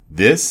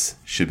This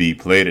should be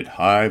played at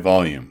high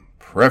volume,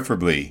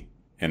 preferably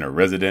in a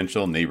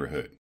residential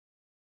neighborhood.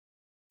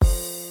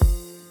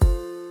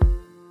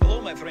 Hello,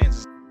 my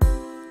friends.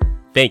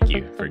 Thank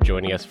you for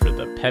joining us for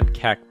the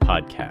PEBCAC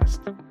podcast,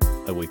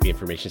 a weekly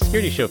information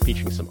security show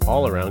featuring some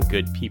all-around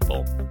good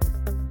people.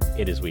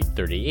 It is week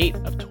 38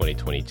 of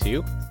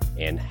 2022,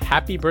 and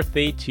happy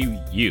birthday to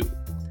you.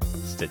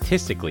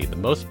 Statistically, the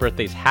most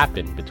birthdays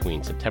happen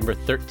between September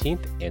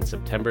 13th and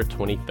September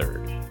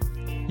 23rd.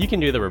 You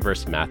can do the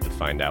reverse math to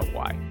find out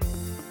why.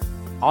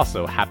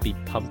 Also, happy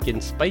pumpkin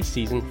spice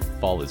season.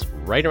 Fall is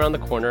right around the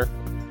corner.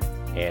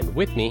 And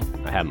with me,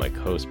 I have my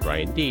co-host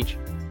Brian Deach,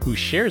 who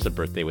shares a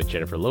birthday with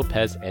Jennifer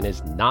Lopez and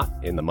is not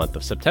in the month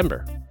of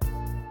September.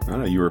 I don't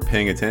know, you were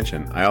paying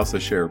attention. I also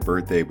share a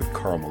birthday with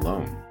Karl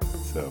Malone.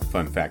 So,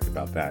 fun fact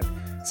about that.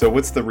 So,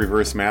 what's the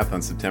reverse math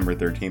on September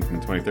 13th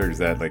and 23rd? Is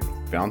that like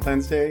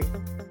Valentine's Day?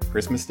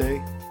 Christmas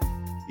Day?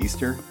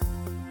 Easter?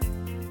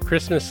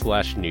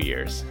 Christmas/New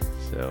Year's.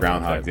 So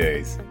Groundhog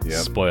Days.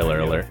 Yep.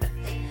 Spoiler alert.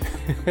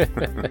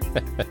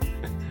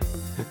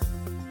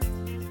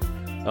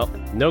 Well,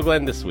 no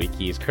Glenn this week.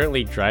 He is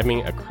currently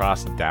driving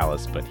across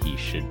Dallas, but he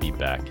should be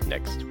back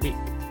next week.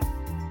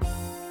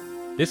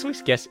 This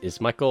week's guest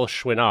is Michael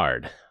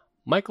Chouinard.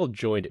 Michael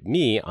joined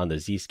me on the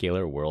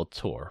Zscaler World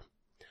Tour.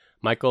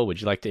 Michael,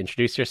 would you like to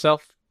introduce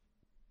yourself?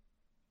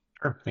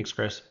 Sure. Thanks,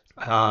 Chris.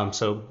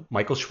 So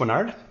Michael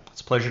Chouinard,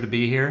 it's a pleasure to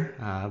be here.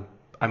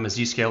 I'm a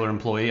Zscaler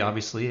employee,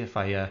 obviously, if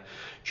I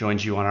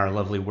joined you on our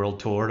lovely world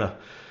tour to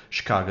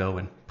Chicago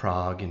and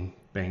Prague and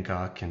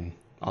Bangkok and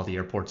all the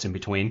airports in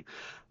between.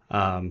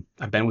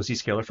 I've been with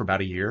Zscaler for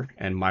about a year,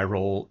 and my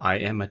role, I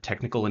am a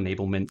technical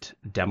enablement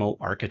demo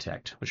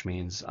architect, which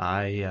means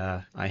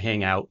I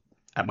hang out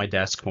at my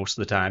desk most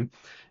of the time,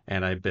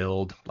 and I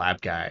build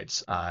lab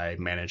guides. I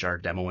manage our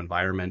demo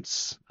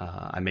environments.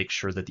 I make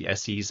sure that the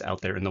SEs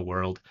out there in the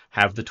world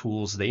have the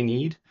tools they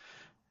need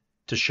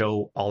to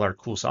show all our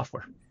cool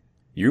software.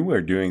 You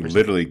are doing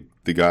literally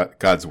the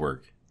God's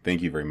work.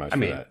 Thank you very much for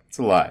that. It's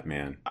a lot,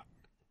 man.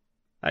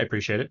 I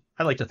appreciate it.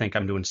 I like to think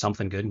I'm doing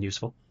something good and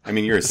useful. I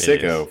mean, you're a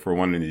sicko for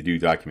wanting to do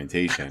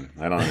documentation.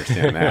 I don't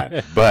understand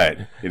that, but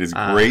it is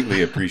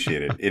greatly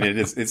appreciated. And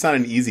it's not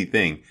an easy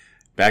thing.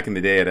 Back in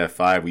the day at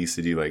F5, we used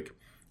to do like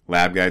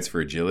lab guides for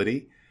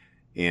agility,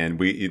 and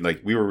we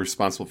were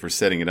responsible for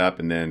setting it up,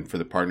 and then for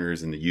the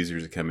partners and the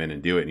users to come in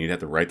and do it, and you'd have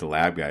to write the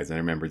lab guides. And I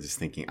remember just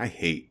thinking, I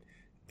hate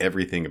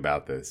everything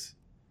about this.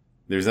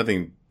 There's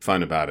nothing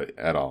fun about it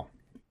at all.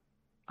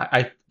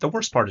 The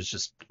worst part is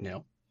just,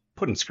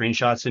 putting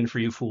screenshots in for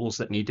you fools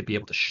that need to be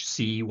able to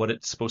see what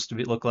it's supposed to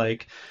look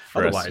like.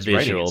 For Otherwise,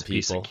 visual writing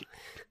it's people.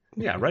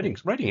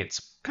 Writing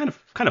it's kind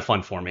of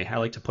fun for me. I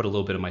like to put a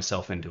little bit of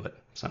myself into it.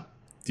 So,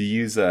 do you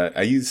use?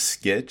 I use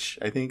Sketch,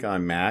 I think,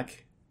 on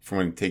Mac for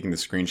when taking the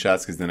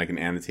screenshots, because then I can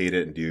annotate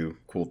it and do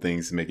cool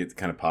things to make it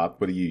kind of pop.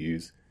 What do you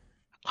use?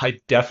 I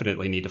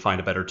definitely need to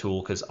find a better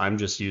tool because I'm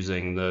just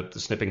using the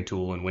snipping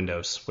tool in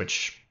Windows,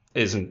 which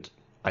isn't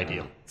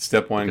ideal.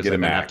 Step one, get a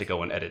Mac. I have to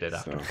go and edit it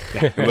after.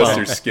 So, unless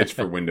there's Sketch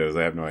for Windows,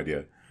 I have no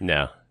idea.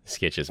 No,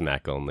 Sketch is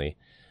Mac only.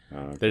 Oh,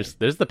 okay.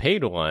 There's the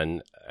paid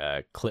one,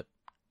 Clip.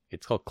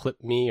 It's called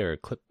Clip Me or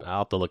Clip.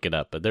 I'll have to look it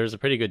up, but there's a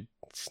pretty good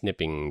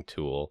snipping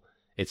tool.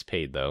 It's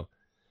paid though.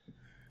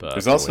 But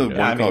there's also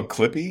one called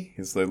Clippy.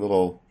 It's the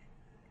little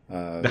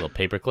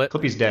paperclip.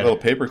 Clippy's dead. Little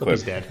paperclip.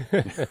 Clippy's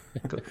dead.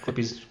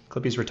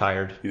 Clippy's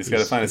retired. You just got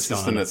to find a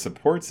system that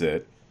supports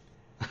it.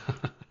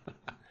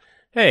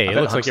 Hey, it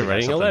looks like you're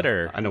writing a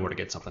letter. I know where to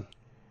get something.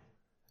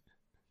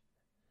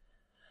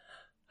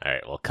 All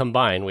right, well,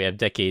 combined, we have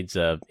decades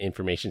of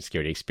information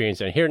security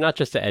experience and here not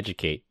just to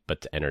educate,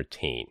 but to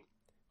entertain.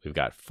 We've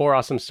got 4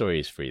 awesome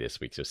stories for you this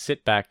week, so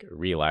sit back,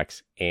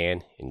 relax,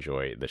 and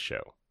enjoy the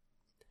show.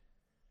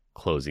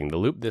 Closing the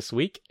loop this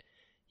week,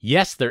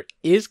 yes, there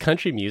is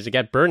country music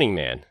at Burning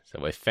Man.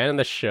 So a fan of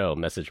the show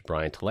messaged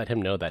Brian to let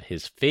him know that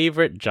his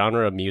favorite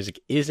genre of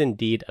music is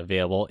indeed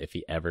available if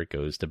he ever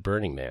goes to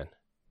Burning Man.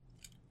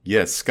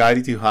 Yes,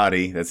 Scotty Too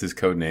Hottie, that's his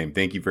code name.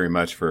 Thank you very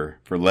much for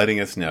letting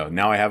us know.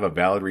 Now I have a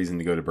valid reason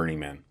to go to Burning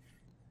Man.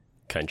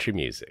 Country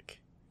music.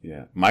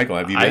 Yeah. Michael,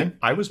 have you been?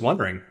 I was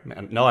wondering.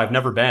 No, I've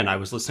never been. I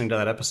was listening to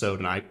that episode,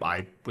 and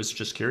I was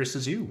just curious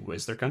as you.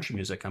 Is there country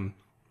music? I'm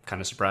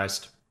kind of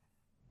surprised.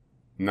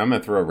 And I'm going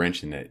to throw a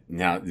wrench in it.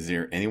 Now, is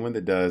there anyone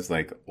that does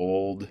like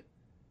old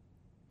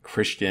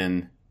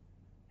Christian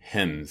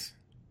hymns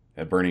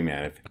at Burning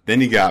Man? Then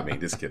you got me.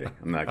 Just kidding.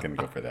 I'm not going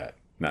to go for that.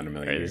 Not in a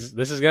million years.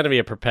 This is going to be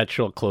a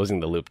perpetual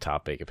closing the loop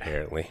topic,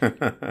 apparently.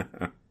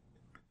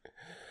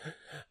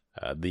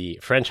 The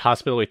French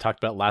hospital we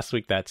talked about last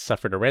week that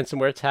suffered a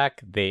ransomware attack,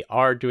 they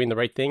are doing the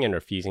right thing and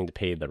refusing to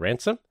pay the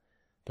ransom.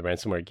 The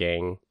ransomware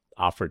gang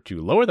offered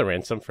to lower the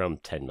ransom from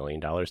 $10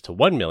 million to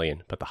 $1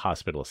 million, but the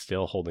hospital is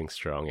still holding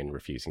strong and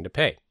refusing to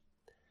pay.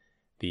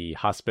 The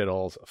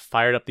hospitals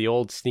fired up the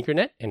old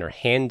SneakerNet and are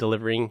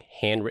hand-delivering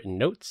handwritten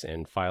notes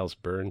and files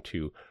burned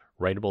to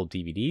writable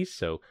DVDs,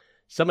 so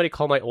somebody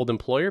call my old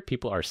employer.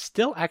 People are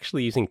still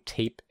actually using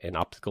tape and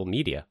optical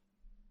media.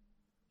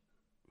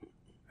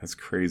 That's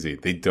crazy.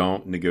 They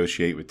don't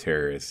negotiate with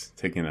terrorists.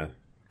 Taking a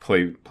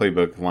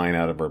playbook line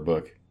out of our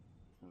book.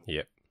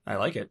 Yep. I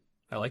like it.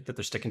 I like that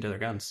they're sticking to their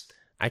guns.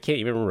 I can't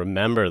even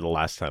remember the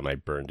last time I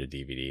burned a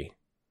DVD.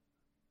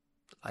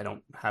 I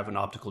don't have an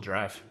optical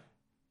drive.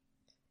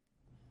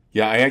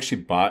 Yeah, I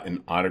actually bought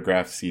an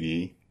autographed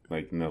CD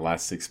like in the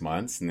last 6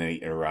 months, and they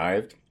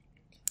arrived.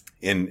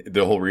 And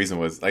the whole reason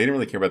was I didn't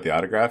really care about the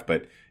autograph,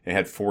 but it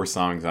had 4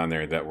 songs on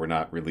there that were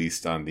not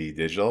released on the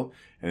digital.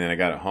 And then I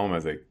got it home. I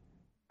was like,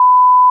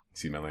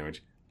 excuse my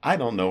language. I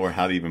don't know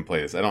how to even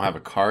play this. I don't have a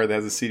car that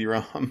has a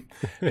CD-ROM,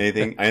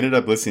 anything. I ended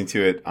up listening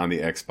to it on the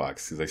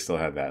Xbox because I still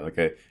had that.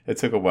 It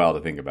took a while to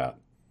think about.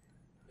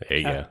 There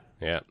you go.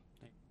 Yeah.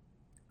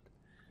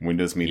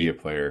 Windows Media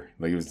Player.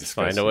 It was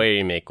disgusting. Find a way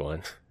to make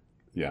one.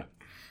 Yeah.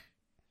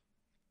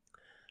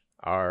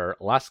 Our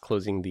last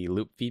closing the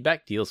loop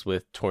feedback deals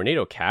with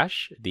Tornado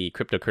Cash, the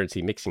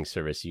cryptocurrency mixing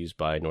service used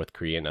by North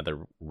Korea and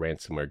other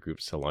ransomware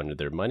groups to launder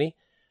their money.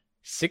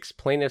 6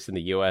 plaintiffs in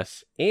the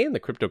U.S. and the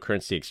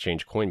cryptocurrency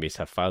exchange Coinbase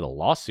have filed a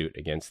lawsuit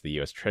against the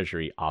U.S.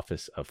 Treasury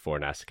Office of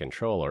Foreign Asset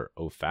Control, or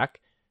OFAC,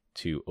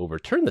 to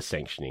overturn the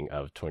sanctioning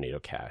of Tornado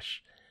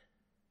Cash.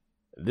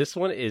 This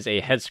one is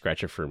a head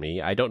scratcher for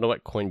me. I don't know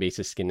what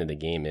Coinbase's skin in the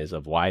game is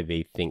of why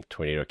they think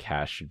Tornado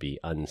Cash should be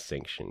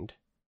unsanctioned.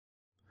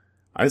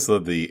 I just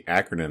love the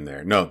acronym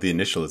there. No, the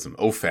initialism.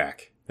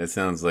 OFAC. That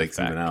sounds like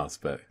something else,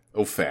 but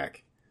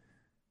OFAC.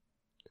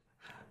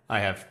 I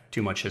have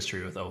too much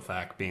history with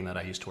OFAC, being that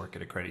I used to work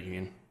at a credit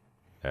union.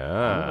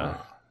 Yeah,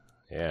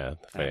 the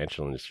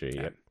financial industry.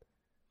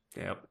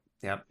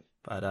 Yep.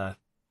 But I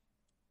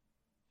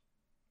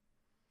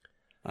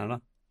don't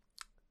know.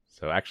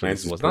 So actually,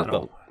 this was not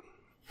the.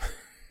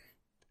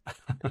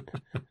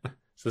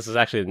 So this is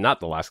actually not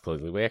the last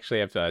closing. We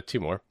actually have 2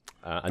 more.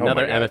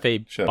 Another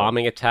MFA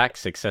bombing attack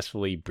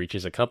successfully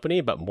breaches a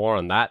company, but more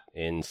on that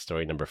in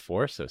story number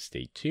 4. So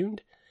stay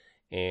tuned.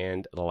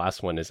 And the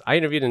last one is I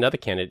interviewed another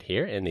candidate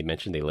here, and they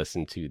mentioned they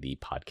listened to the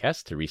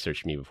podcast to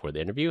research me before the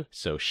interview.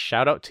 So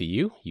shout out to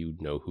you. You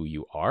know who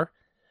you are.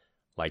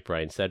 Like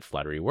Brian said,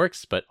 flattery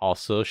works, but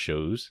also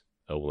shows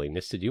a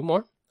willingness to do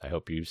more. I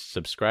hope you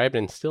subscribed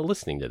and still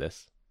listening to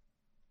this.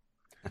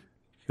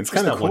 It's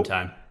kind of cool. One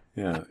time.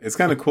 Yeah, it's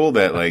kind of cool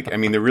that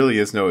there really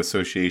is no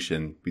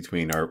association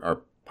between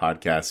our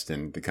podcast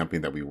and the company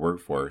that we work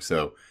for.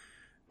 So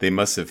they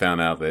must have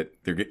found out that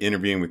they're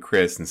interviewing with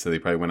Chris, and so they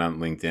probably went on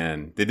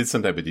LinkedIn. They did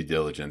some type of due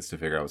diligence to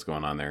figure out what's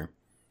going on there.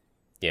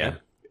 Yeah.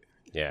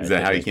 Is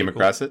that how you came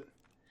across it?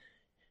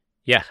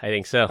 Yeah, I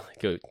think so.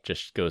 It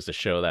just goes to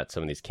show that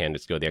some of these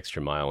candidates go the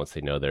extra mile. Once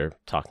they know they're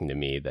talking to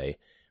me, they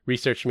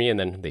research me, and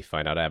then they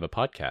find out I have a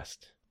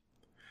podcast.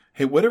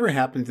 Hey, whatever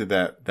happened to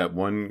that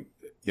one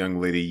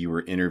young lady you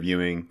were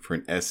interviewing for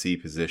an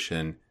SC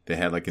position that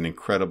had an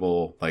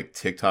incredible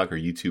TikTok or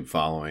YouTube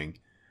following?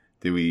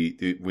 Did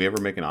we ever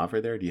make an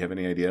offer there? Do you have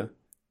any idea?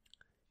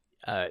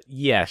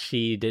 Yeah,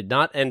 she did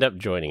not end up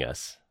joining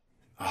us.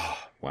 Oh,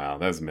 wow.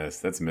 That was a miss.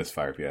 That's a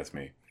misfire if you ask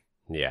me.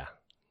 Yeah.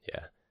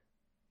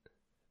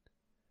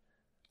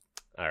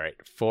 All right.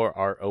 For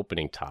our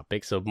opening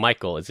topic. So,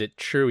 Michael, is it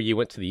true you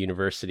went to the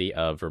University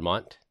of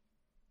Vermont?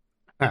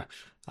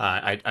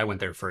 I went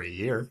there for a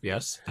year,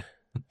 yes.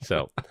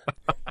 So,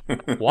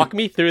 walk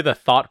me through the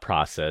thought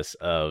process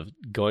of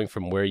going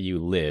from where you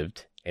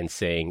lived and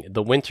saying,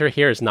 the winter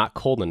here is not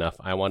cold enough.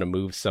 I want to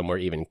move somewhere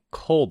even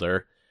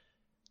colder.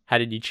 How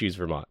did you choose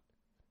Vermont?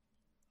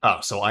 Oh,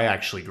 so I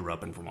actually grew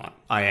up in Vermont.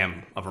 I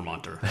am a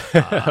Vermonter.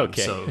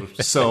 Okay.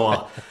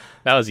 So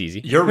that was easy.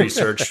 Your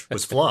research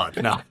was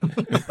flawed. No.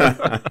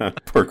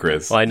 Poor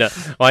Chris. Well,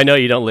 I know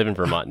you don't live in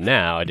Vermont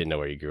now. I didn't know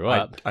where you grew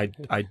up.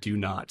 I do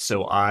not.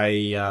 So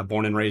I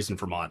born and raised in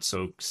Vermont.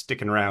 So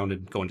sticking around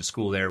and going to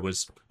school there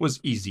was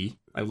easy.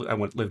 I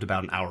lived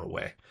about an hour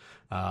away.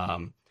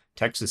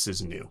 Texas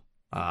is new.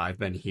 I've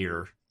been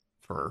here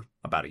for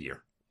about a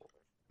year.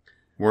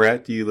 Where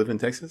do you live in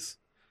Texas?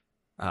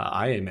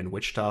 I am in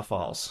Wichita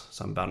Falls,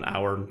 so I'm about an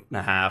hour and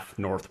a half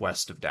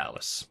northwest of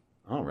Dallas.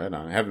 Oh, right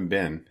on. I haven't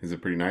been. Is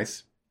it pretty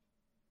nice?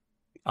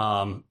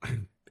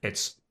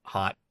 It's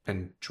hot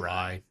and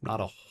dry. Not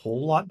a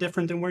whole lot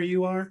different than where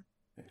you are.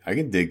 I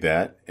can dig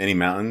that. Any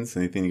mountains?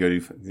 Anything you go to?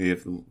 Do you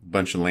have a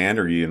bunch of land,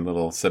 or are you in a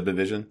little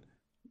subdivision?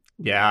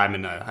 Yeah, I'm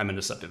in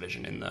a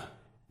subdivision in the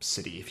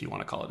city, if you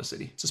want to call it a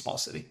city. It's a small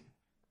city.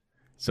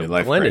 So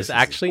Glenn is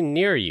actually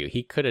near you.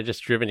 He could have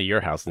just driven to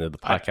your house and did the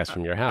podcast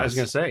from your house. I was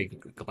going to say,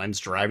 Glenn's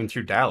driving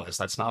through Dallas.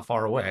 That's not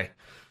far away.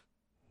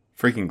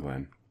 Freaking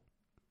Glenn.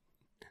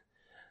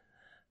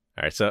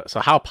 All right. So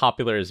how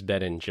popular is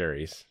Ben and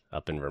Jerry's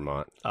up in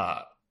Vermont?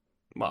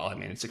 Well,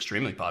 it's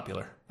extremely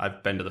popular.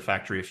 I've been to the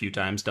factory a few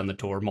times, done the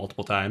tour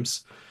multiple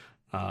times.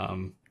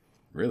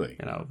 Really?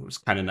 It was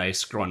kind of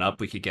nice growing up.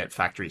 We could get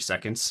factory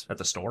seconds at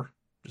the store,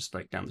 just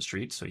down the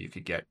street. So you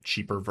could get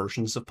cheaper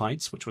versions of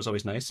pints, which was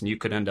always nice. And you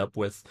could end up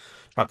with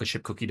chocolate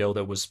chip cookie dough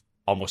that was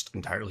almost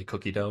entirely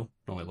cookie dough,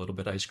 only a little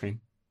bit ice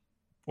cream.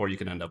 Or you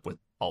could end up with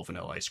all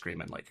vanilla ice cream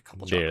and a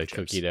couple chocolate chips.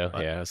 Cookie dough.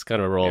 But, it's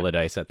kind of a roll of the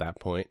dice at that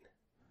point.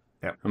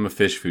 Yeah, I'm a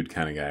fish food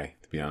kind of guy,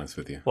 to be honest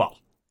with you. Well,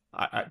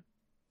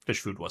 fish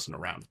food wasn't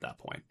around at that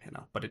point,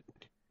 but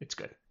it's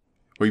good.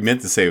 What you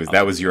meant to say was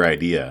that was your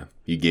idea.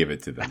 You gave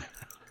it to them.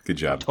 Good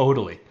job.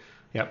 Totally.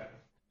 Yep.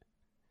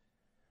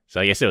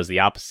 So I guess it was the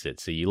opposite.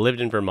 So you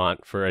lived in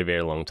Vermont for a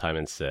very long time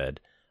and said,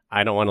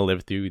 I don't want to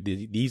live through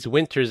these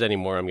winters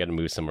anymore. I'm going to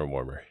move somewhere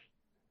warmer.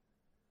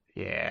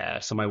 Yeah.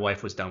 So my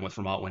wife was done with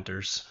Vermont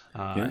winters.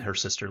 Her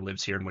sister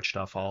lives here in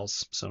Wichita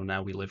Falls. So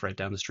now we live right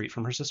down the street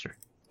from her sister.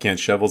 Can't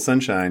shovel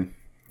sunshine.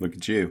 Look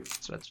at you.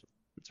 That's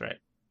right.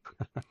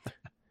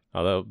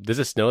 Although, does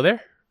it snow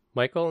there,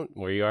 Michael,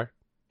 where you are?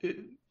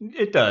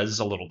 It does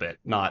a little bit,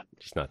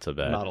 Just not so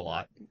bad. not a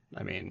lot.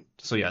 I mean,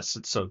 so yes,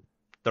 so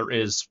there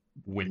is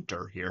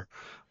winter here,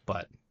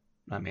 but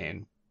I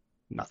mean,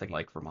 nothing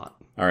like Vermont.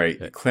 All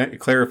right.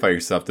 Clarify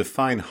yourself.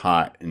 Define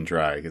hot and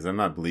dry, because I'm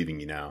not believing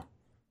you now.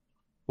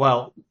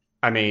 Well,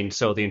 I mean,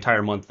 so the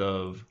entire month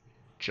of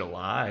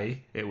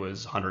July, it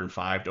was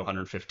 105 to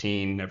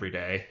 115 every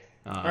day.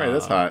 All right,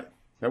 that's hot.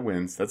 That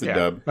wins. That's a yeah.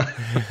 dub.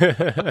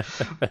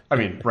 I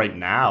mean, right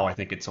now, I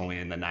think it's only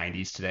in the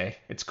 90s today.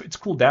 It's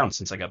cooled down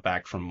since I got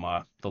back from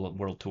the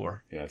world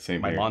tour. Yeah,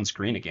 same My here. lawn's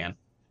green again.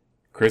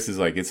 Chris is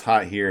like, it's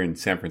hot here in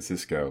San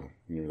Francisco.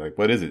 And you're like,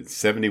 what is it?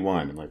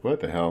 71. I'm like, what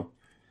the hell?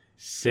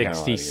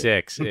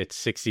 66. It's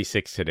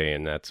 66 today,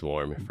 and that's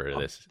warm for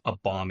this. A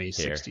balmy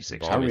Here.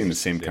 66. How are we in the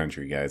same 66.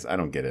 country, guys? I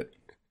don't get it.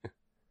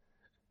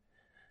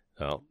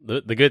 Well,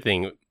 the good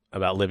thing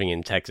about living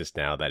in Texas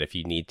now that if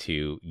you need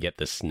to get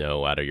the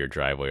snow out of your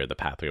driveway or the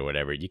pathway or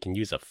whatever, you can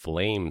use a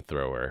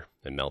flamethrower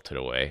and melt it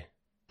away.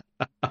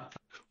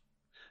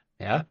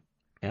 Yeah.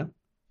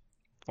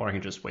 Or I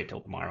can just wait till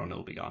tomorrow and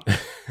it'll be gone.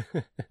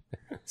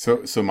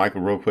 So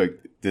Michael, real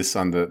quick, this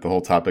on the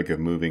whole topic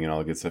of moving and all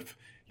the good stuff.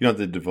 You don't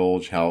have to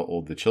divulge how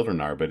old the children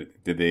are, but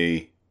are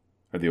they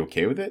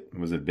okay with it?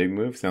 Was it a big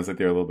move? Sounds like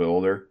they're a little bit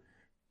older.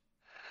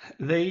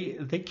 They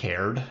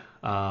cared,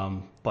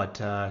 but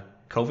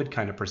COVID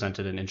kind of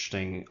presented an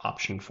interesting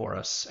option for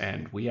us,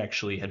 and we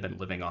actually had been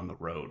living on the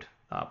road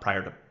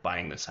prior to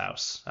buying this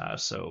house.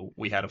 So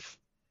we had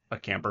a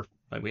camper.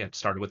 Like, we had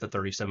started with a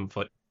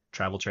 37-foot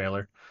travel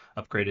trailer,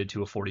 upgraded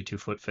to a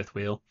 42-foot fifth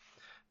wheel,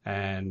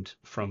 and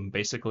from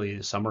basically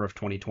the summer of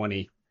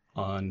 2020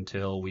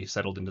 until we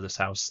settled into this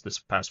house this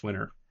past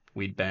winter,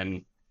 we'd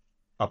been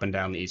up and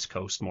down the East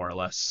Coast more or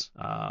less,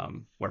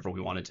 wherever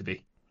we wanted to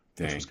be.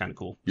 Dang. Which was kind of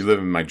cool. You're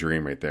living my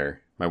dream right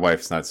there. My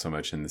wife's not so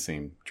much in the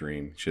same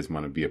dream. She doesn't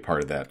want to be a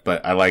part of that.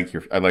 But I like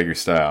your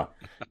style.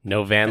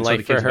 No van And so the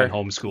life kids for have her?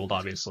 been homeschooled,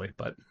 obviously,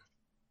 but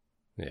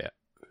Yeah.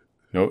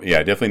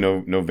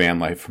 Definitely no van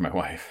life for my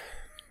wife.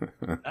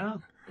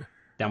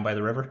 down by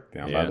the river.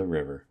 Down Yeah. by the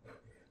river.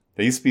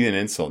 That used to be an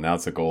insult. Now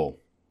it's a goal.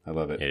 I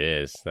love it. It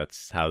is.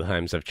 That's how the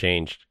times have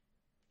changed.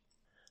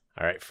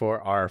 All right, for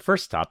our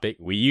first topic,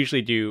 we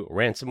usually do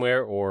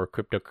ransomware or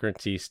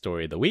cryptocurrency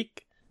story of the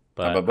week.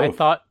 How But about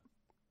both?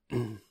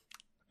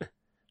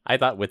 I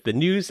thought with the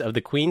news of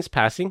the Queen's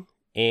passing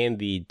and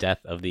the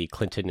death of the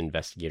Clinton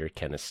investigator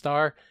Kenneth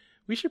Starr,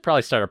 we should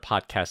probably start our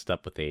podcast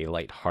up with a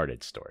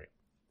lighthearted story.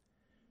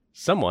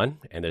 Someone,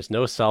 and there's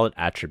no solid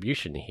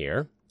attribution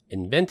here,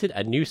 invented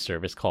a new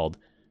service called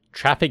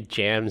Traffic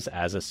Jams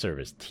as a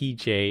Service,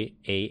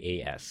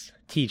 TJAAS,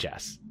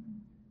 TJAS.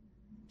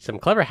 Some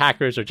clever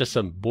hackers or just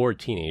some bored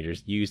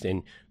teenagers used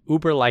an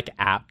Uber-like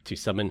app to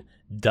summon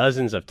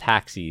dozens of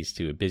taxis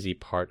to a busy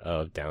part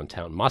of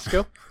downtown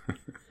Moscow.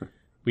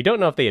 We don't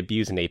know if they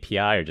abused an API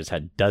or just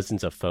had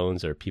dozens of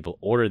phones or people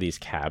order these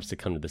cabs to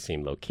come to the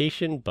same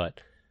location, but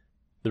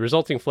the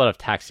resulting flood of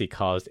taxi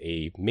caused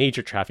a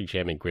major traffic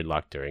jam and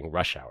gridlock during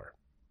rush hour.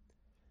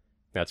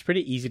 Now, it's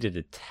pretty easy to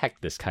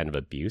detect this kind of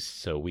abuse,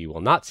 so we will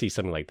not see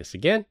something like this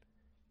again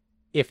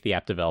if the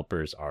app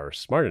developers are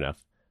smart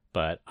enough,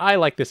 but I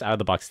like this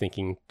out-of-the-box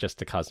thinking just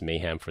to cause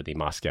mayhem for the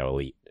Moscow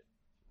elite.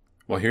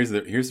 Well, here's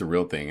the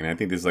real thing, and I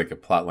think there's like a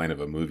plot line of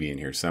a movie in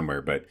here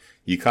somewhere, but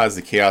you cause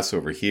the chaos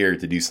over here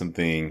to do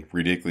something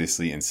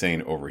ridiculously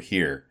insane over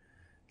here.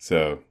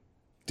 So,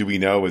 do we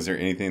know, was there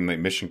anything like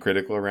mission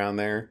critical around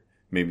there?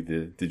 Maybe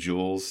the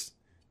jewels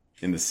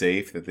in the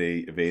safe that they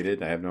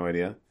evaded? I have no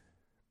idea.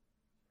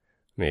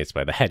 Maybe it's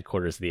by the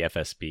headquarters of the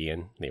FSB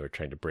and they were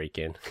trying to break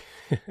in.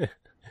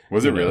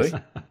 Was it really?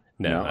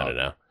 No, I don't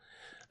know.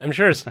 I'm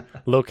sure it's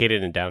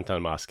located in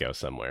downtown Moscow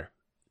somewhere.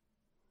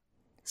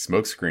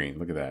 Smoke screen.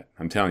 Look at that.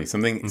 I'm telling you,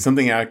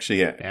 something actually.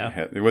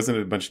 Yeah. There wasn't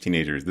a bunch of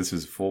teenagers. This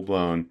is full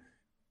blown.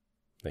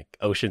 Like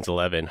Ocean's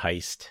 11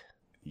 heist.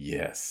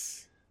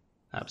 Yes.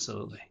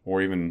 Absolutely.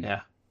 Or even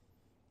Yeah.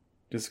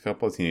 just a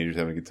couple of teenagers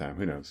having a good time.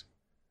 Who knows?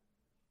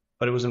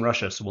 But it was in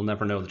Russia, so we'll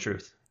never know the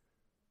truth.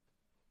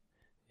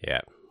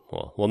 Yeah.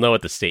 Well, we'll know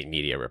what the state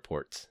media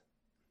reports.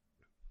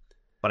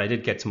 But I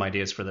did get some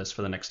ideas for this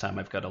for the next time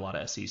I've got a lot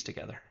of SEs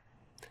together.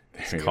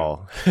 There you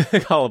go.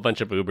 Call a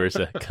bunch of Ubers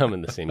to come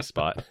in the same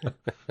spot.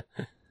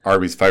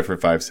 Arby's 5 for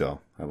 5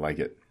 sale. I like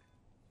it.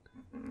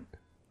 We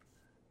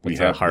What's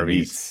have that, the Harvey's?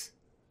 meats.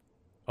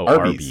 Oh,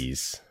 Arby's.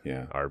 Arby's.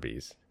 Yeah.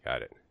 Arby's.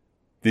 Got it.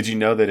 Did you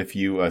know that if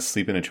you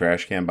sleep in a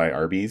trash can by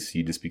Arby's,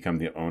 you just become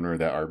the owner of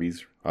that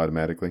Arby's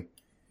automatically?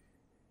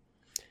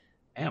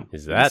 Damn.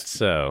 Is that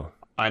so?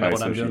 I know by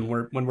what I'm association.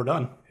 doing when we're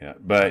done. Yeah,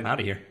 I'm but out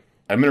of here.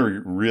 I'm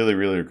gonna really,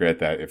 really regret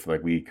that if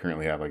like we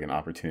currently have like an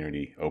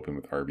opportunity open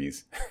with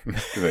Arby's.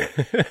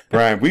 Like,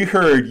 Brian, we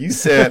heard you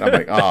said. I'm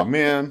like, oh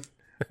man,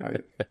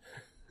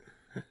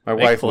 my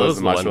wife loves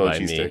the mozzarella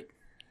cheese stick.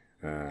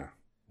 The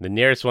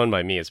nearest one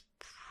by me is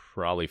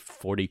probably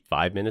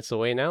 45 minutes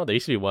away now. There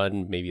used to be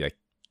one maybe like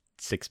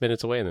 6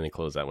 minutes away, and then they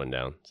closed that one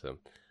down. So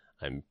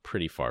I'm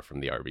pretty far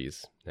from the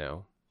Arby's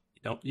now.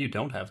 You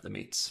don't have the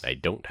meats. I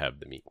don't have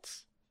the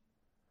meats.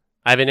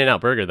 I have an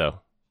In-N-Out Burger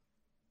though.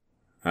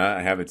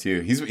 I have it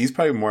too. He's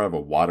probably more of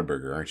a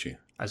Whataburger, aren't you?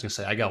 I was gonna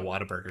say I got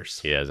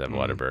Whataburgers. He does have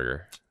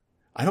Whataburger.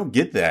 I don't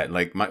get that.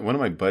 Like one of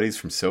my buddies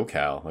from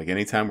SoCal, like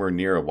anytime we're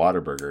near a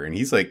Whataburger, and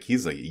he's like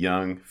a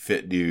young,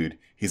 fit dude.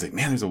 He's like,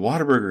 man, there's a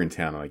Whataburger in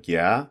town. I'm like,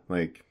 yeah,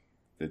 like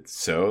it's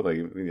so like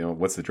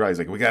what's the draw? He's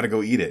like, we got to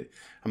go eat it.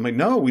 I'm like,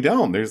 no, we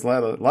don't. There's a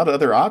lot of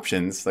other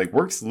options. Like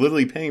work's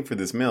literally paying for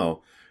this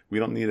meal. We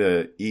don't need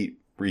to eat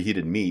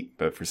reheated meat,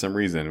 but for some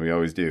reason we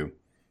always do.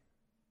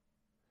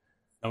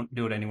 Don't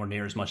do it anywhere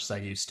near as much as I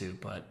used to,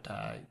 but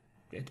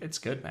it's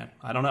good, man.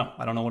 I don't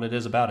know what it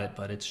is about it,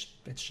 but it's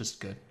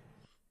just good.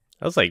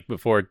 I was like,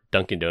 before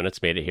Dunkin'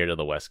 Donuts made it here to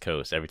the West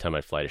Coast, every time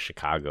I'd fly to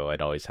Chicago,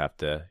 I'd always have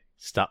to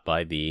stop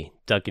by the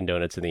Dunkin'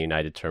 Donuts in the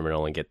United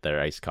Terminal and get their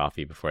iced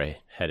coffee before I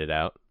headed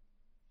out.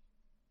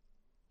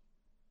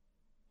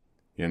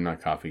 Yeah, I'm not a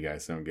coffee guy,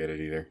 so I don't get it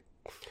either.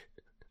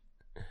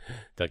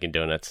 Dunkin'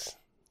 Donuts,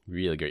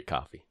 really great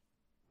coffee.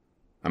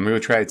 I'm going to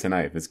go try it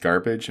tonight. If it's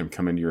garbage, I'm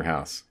coming to your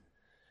house.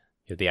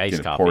 Get the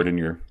iced coffee. Pour it in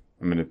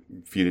I'm going to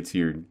feed it to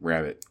your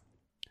rabbit.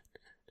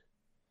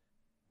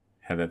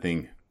 Have that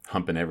thing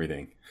humping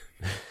everything.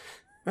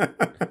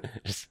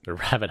 Just a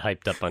rabbit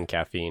hyped up on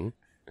caffeine.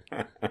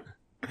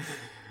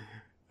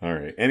 All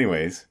right.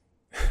 Anyways.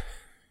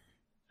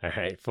 All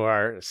right. For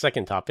our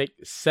second topic,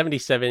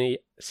 77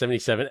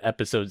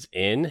 episodes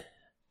in.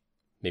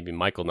 Maybe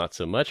Michael not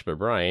so much, but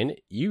Brian,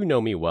 you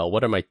know me well.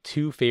 What are my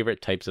two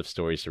favorite types of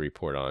stories to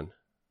report on?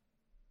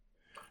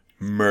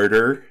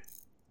 Murder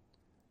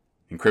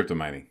and crypto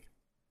mining.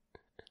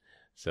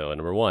 So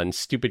number one,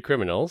 stupid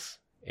criminals.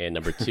 And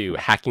number two,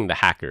 hacking the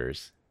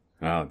hackers.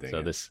 Oh, dang.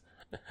 So this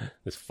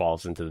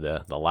falls into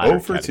the latter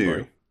for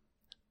category.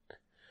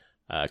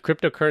 2.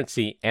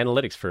 Cryptocurrency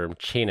analytics firm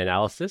Chain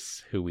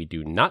Analysis, who we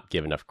do not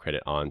give enough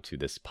credit on to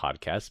this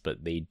podcast,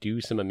 but they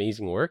do some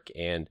amazing work,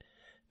 and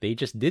they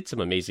just did some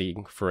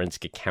amazing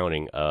forensic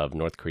accounting of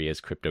North Korea's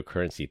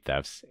cryptocurrency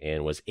thefts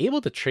and was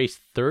able to trace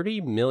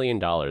 $30 million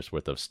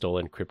worth of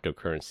stolen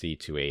cryptocurrency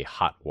to a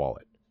hot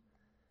wallet.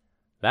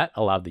 That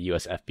allowed the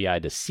US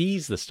FBI to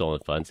seize the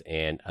stolen funds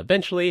and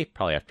eventually,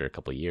 probably after a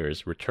couple of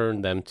years,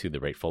 return them to the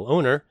rightful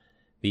owner,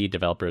 the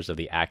developers of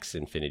the Axie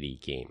Infinity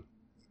game.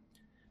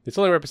 This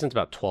only represents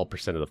about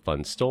 12% of the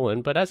funds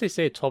stolen, but as they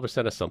say,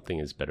 12% of something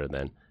is better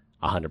than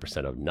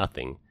 100% of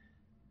nothing.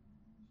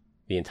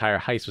 The entire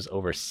heist was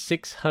over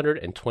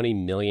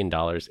 $620 million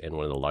and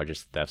one of the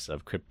largest thefts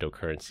of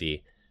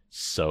cryptocurrency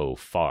so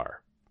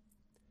far.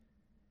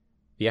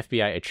 The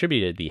FBI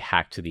attributed the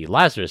hack to the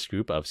Lazarus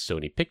Group of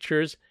Sony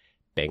Pictures,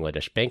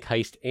 Bangladesh bank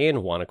heist, and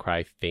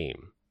WannaCry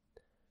fame.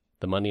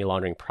 The money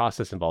laundering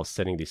process involves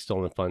sending the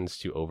stolen funds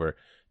to over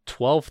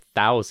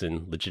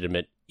 12,000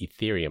 legitimate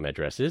Ethereum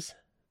addresses,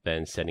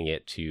 then sending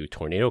it to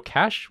Tornado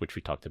Cash, which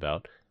we talked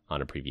about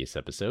on a previous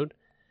episode,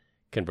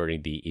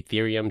 converting the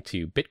Ethereum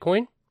to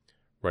Bitcoin,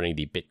 running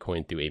the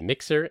Bitcoin through a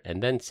mixer,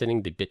 and then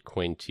sending the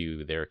Bitcoin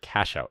to their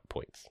cash out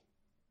points.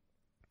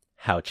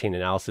 How Chain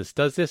Analysis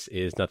does this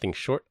is nothing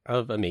short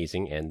of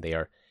amazing, and they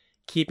are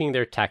keeping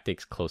their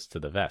tactics close to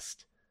the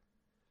vest.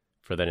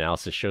 Further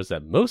analysis shows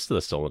that most of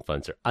the stolen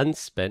funds are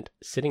unspent,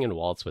 sitting in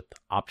wallets with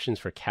options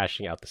for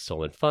cashing out the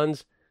stolen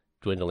funds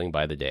dwindling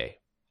by the day.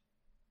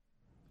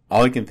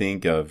 All I can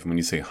think of when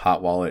you say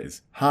hot wallet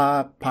is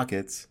hot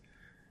pockets.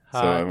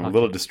 I'm a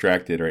little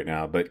distracted right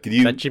now, but could you...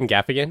 Is that Jim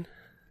Gaffigan?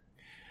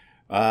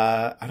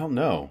 I don't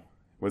know.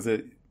 Was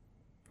it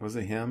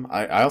him?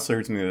 I also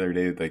heard something the other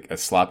day, like a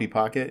sloppy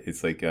pocket.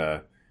 It's like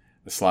a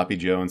sloppy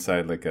Joe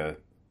inside like a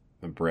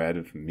bread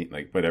of meat,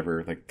 like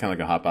whatever, like kind of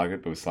like a hot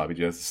pocket, but with sloppy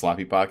Joe.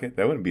 Sloppy pocket.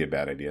 That wouldn't be a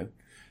bad idea.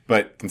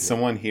 But can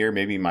someone here,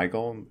 maybe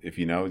Michael, if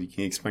you know, can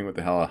you explain what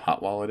the hell a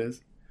hot wallet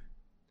is?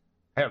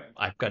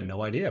 I've got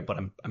no idea, but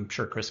I'm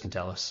sure Chris can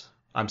tell us.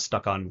 I'm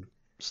stuck on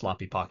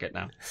sloppy pocket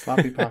now.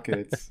 Sloppy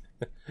pockets.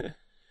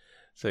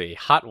 So a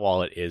hot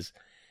wallet is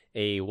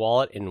a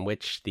wallet in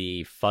which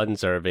the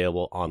funds are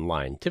available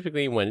online.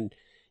 Typically when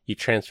you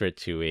transfer it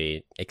to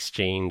a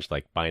exchange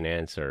like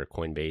Binance or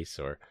Coinbase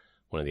or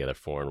one of the other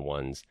foreign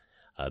ones,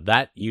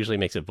 that usually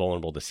makes it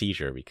vulnerable to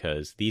seizure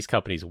because these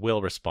companies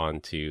will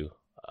respond to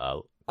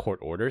court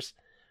orders,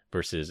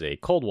 versus a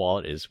cold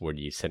wallet is where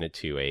you send it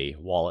to a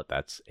wallet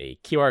that's a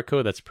QR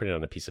code that's printed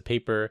on a piece of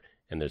paper,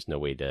 and there's no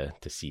way to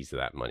seize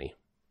that money.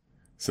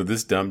 So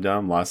this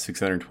dum-dum lost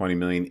 $620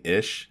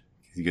 million-ish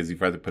because he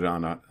tried to put it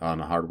on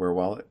a hardware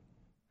wallet?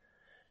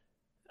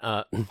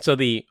 So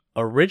the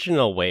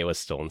original way it was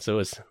stolen,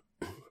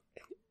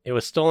 it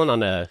was stolen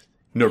on a...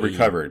 No,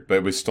 recovered, but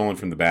it was stolen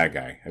from the bad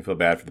guy. I feel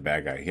bad for the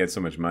bad guy. He had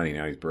so much money,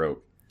 now he's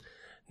broke.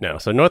 No,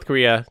 so North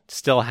Korea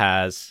still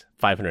has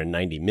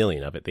 590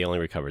 million of it. They only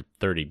recovered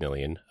 30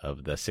 million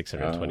of the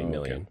 620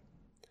 million.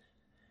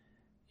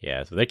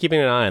 Yeah, so they're keeping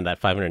an eye on that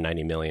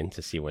 590 million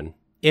to see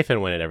if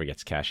and when it ever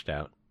gets cashed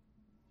out.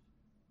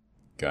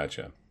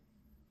 Gotcha.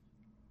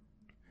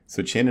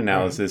 So chain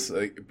analysis,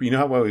 like, you know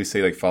how well we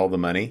say like follow the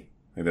money?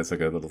 Like that's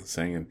like a little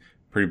saying, and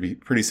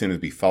pretty soon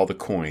it'll be follow the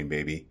coin,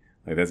 baby.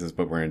 Like that's just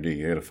what we're gonna do.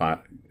 You gotta find,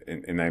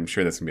 and I'm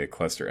sure that's gonna be a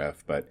cluster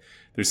F. But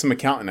there's some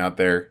accountant out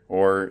there,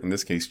 or in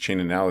this case, chain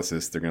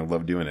analysis. They're gonna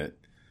love doing it.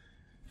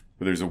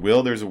 Where there's a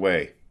will, there's a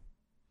way.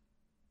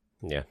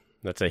 Yeah,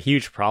 that's a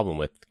huge problem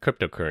with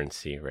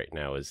cryptocurrency right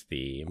now. Is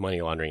the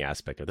money laundering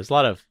aspect of it. There's a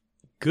lot of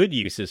good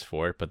uses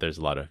for it, but there's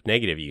a lot of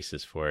negative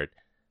uses for it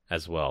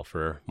as well,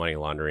 for money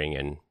laundering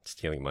and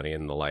stealing money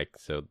and the like.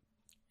 So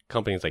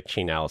companies like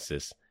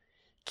Chainalysis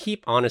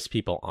keep honest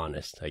people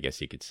honest, I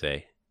guess you could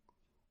say.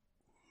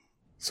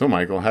 So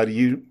Michael, how do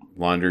you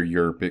launder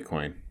your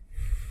Bitcoin?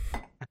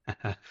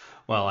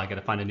 Well, I got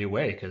to find a new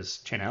way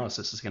because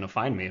Chainalysis is going to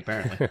find me,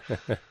 apparently.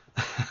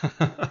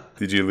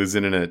 Did you lose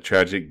it in a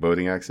tragic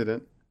boating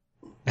accident?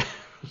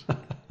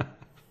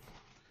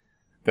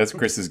 That's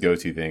Chris's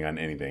go-to thing on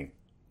anything.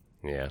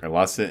 Yeah. I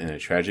lost it in a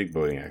tragic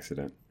boating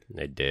accident.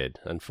 I did.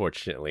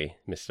 Unfortunately,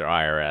 Mr.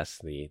 IRS,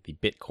 the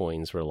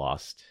Bitcoins were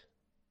lost.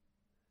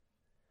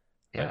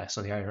 Yeah,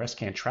 so the IRS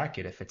can't track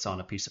it if it's on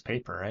a piece of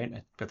paper,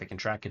 right? But they can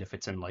track it if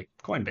it's in like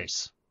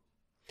Coinbase.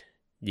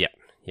 Yep,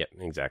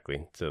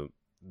 exactly. So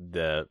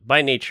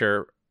by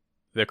nature,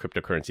 the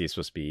cryptocurrency is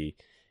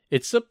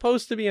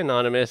supposed to be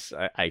anonymous.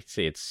 I'd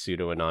say it's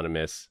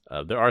pseudo-anonymous.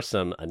 There are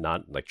some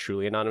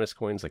truly anonymous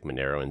coins like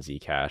Monero and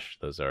Zcash.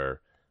 Those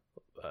are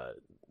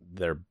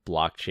they're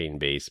blockchain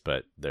based,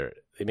 but they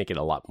make it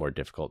a lot more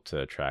difficult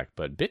to track.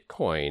 But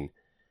Bitcoin,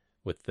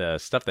 with the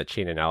stuff that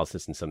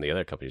Chainalysis and some of the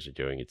other companies are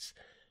doing, it's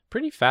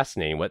pretty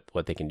fascinating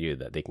what they can do.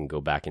 That they can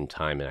go back in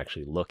time and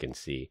actually look and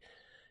see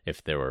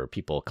if there were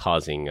people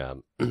causing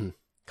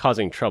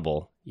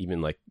trouble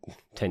even like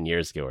 10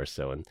 years ago or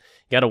so. And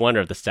you got to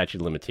wonder if the statute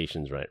of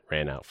limitations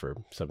ran out for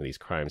some of these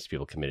crimes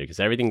people committed,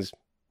 because everything's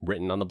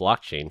written on the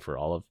blockchain for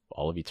all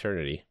of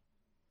eternity.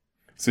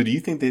 So do you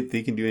think that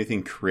they can do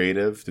anything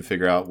creative to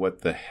figure out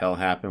what the hell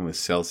happened with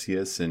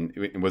Celsius? And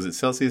was it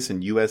Celsius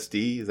and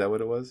USD? Is that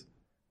what it was?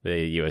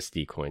 The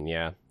USD coin,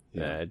 yeah.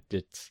 It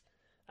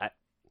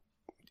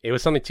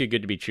was something too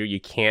good to be true. You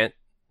can't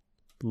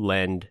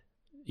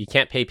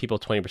pay people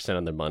 20%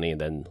 on their money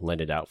and then lend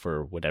it out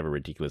for whatever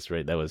ridiculous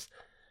rate. That was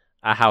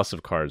a house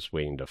of cards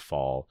waiting to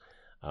fall.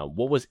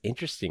 What was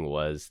interesting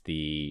was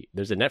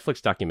there's a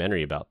Netflix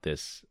documentary about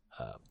this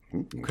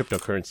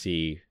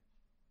cryptocurrency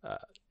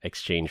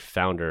exchange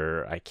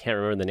founder. I can't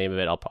remember the name of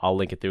it. I'll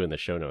link it through in the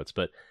show notes.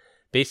 But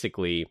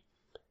basically,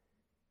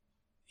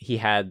 he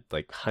had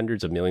like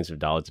hundreds of millions of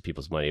dollars of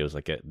people's money. It was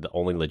like the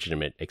only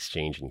legitimate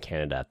exchange in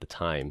Canada at the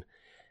time.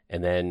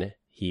 And then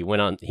he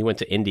went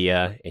to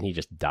India and he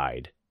just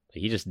died.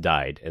 He just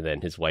died. And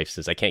then his wife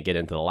says, I can't get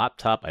into the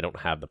laptop. I don't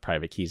have the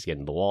private keys to get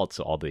into the wallet.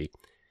 So all the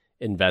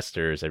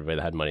investors, everybody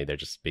that had money, they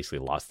just basically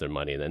lost their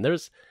money. And then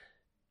there's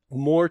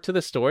more to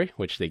the story,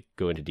 which they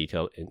go into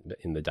detail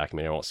in the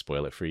documentary. I won't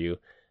spoil it for you.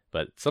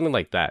 But something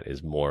like that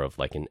is more of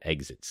like an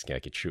exit scam,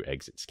 like a true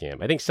exit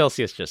scam. I think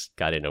Celsius just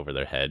got in over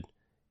their head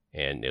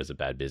and it was a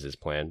bad business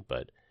plan.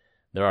 But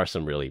there are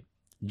some really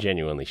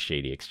genuinely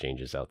shady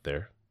exchanges out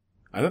there.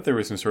 I thought there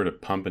was some sort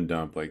of pump and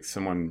dump, like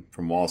someone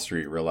from Wall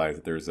Street realized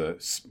that there was a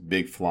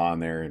big flaw in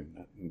there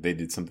and they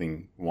did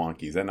something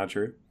wonky. Is that not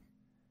true?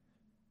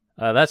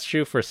 That's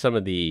true for some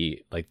of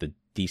the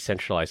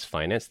decentralized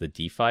finance, the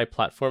DeFi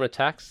platform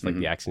attacks. Like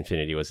the Axie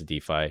Infinity was a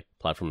DeFi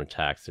platform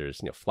attack.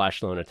 There's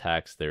flash loan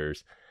attacks.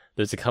 There's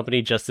a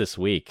company just this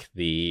week.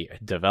 The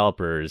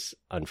developers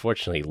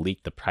unfortunately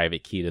leaked the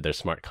private key to their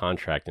smart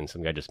contract, and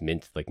some guy just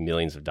minted like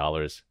millions of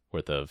dollars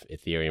worth of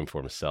Ethereum for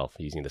himself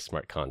using the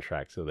smart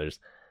contract. So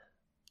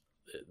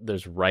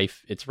it's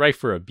rife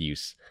for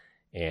abuse.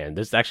 And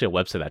there's actually a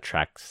website that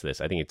tracks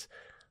this. I think it's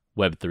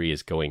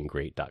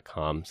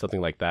web3isgoinggreat.com, something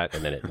like that.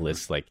 And then it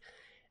lists like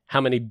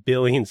how many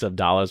billions of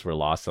dollars were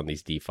lost on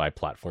these DeFi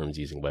platforms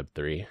using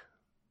Web3.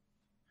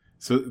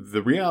 So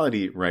the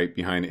reality right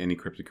behind any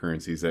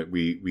cryptocurrency is that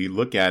we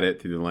look at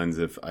it through the lens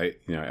of I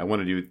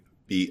want to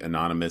be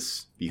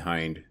anonymous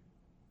behind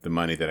the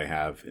money that I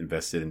have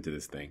invested into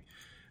this thing.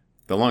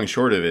 The long and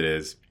short of it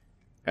is,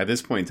 at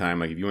this point in time,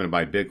 like if you want to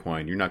buy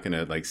Bitcoin, you're not going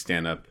to like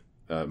stand up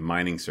a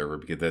mining server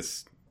because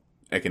that's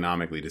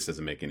economically just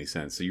doesn't make any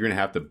sense. So you're going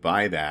to have to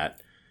buy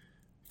that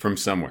from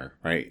somewhere,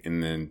 right?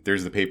 And then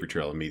there's the paper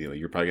trail immediately.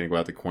 You're probably going to go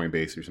out to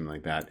Coinbase or something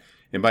like that.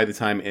 And by the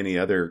time any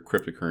other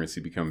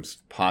cryptocurrency becomes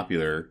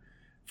popular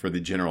for the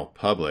general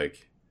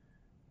public,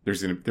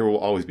 there will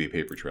always be a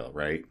paper trail,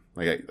 right?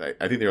 Like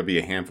I think there'll be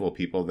a handful of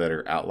people that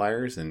are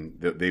outliers and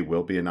they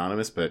will be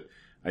anonymous, but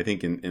I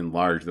think in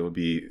large there will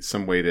be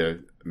some way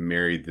to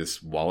marry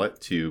this wallet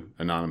to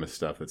anonymous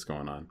stuff that's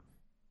going on.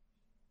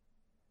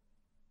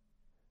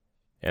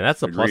 And that's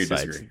the plus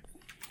side.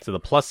 So the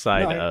plus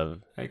side I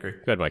agree.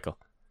 Go ahead, Michael.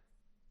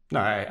 No,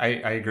 I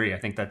agree. I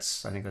think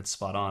that's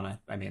spot on.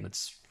 I mean,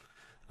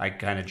 I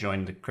kind of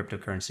joined the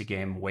cryptocurrency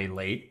game way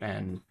late,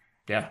 and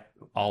yeah,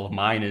 all of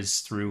mine is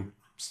through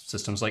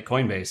systems like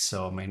Coinbase.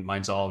 So, I mean,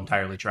 mine's all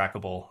entirely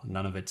trackable.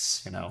 None of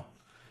it's,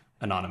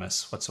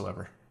 anonymous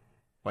whatsoever,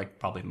 like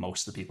probably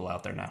most of the people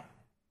out there now.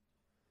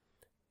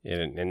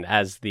 And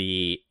as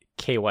the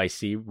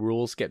KYC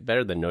rules get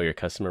better, the know your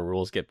customer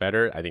rules get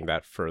better, I think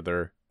that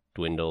further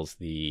dwindles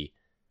the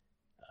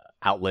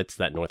outlets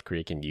that North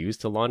Korea can use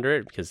to launder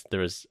it, because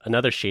there was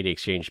another shady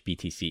exchange,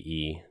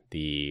 BTCE.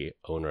 The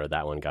owner of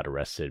that one got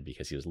arrested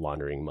because he was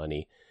laundering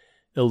money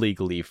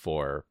illegally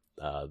for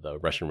the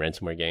Russian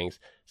ransomware gangs.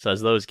 So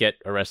as those get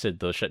arrested,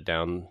 those shut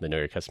down, the know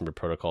your customer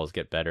protocols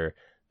get better.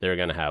 They're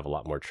going to have a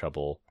lot more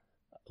trouble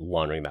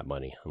laundering that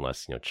money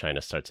unless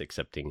China starts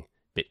accepting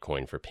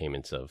Bitcoin for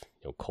payments of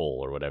coal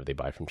or whatever they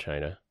buy from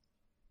China.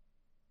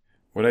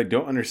 What I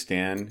don't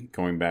understand,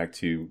 going back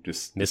to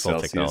just missile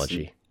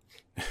technology.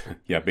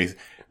 Yeah,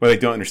 basically, what I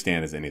don't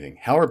understand is anything.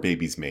 How are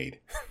babies made?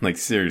 Like,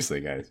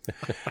 seriously, guys.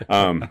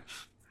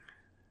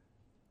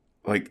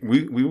 Like,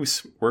 we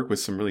work with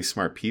some really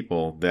smart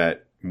people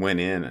that went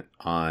in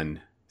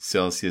on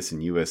Celsius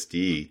and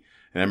USD,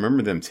 and I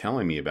remember them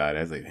telling me about it.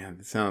 I was like, man,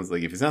 it sounds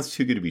like, if it sounds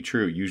too good to be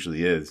true, it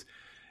usually is.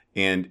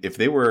 And if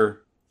they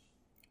were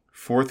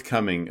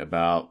forthcoming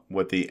about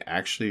what they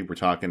actually were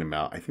talking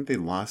about, I think they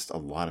lost a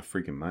lot of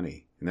freaking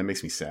money, and that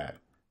makes me sad.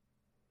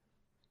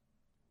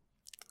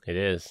 It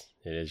is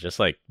just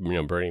like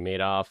Bernie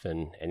Madoff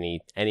and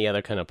any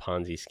other kind of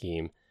Ponzi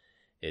scheme.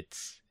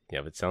 It's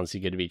if it sounds too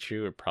good to be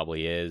true, it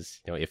probably is.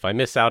 If I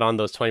miss out on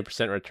those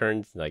 20%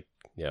 returns, like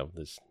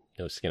there's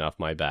no skin off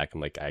my back.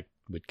 I'm like, I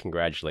would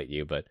congratulate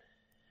you, but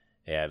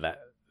yeah,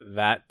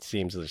 that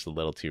seems just a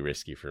little too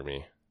risky for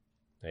me.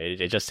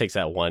 It just takes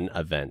that one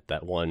event,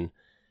 that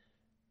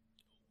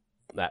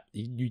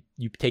you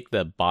take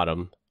the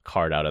bottom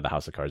card out of the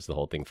house of cards, the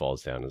whole thing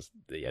falls down.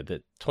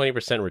 The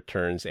 20%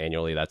 returns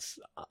annually, that's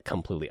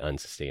completely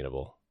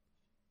unsustainable.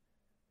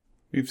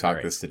 We've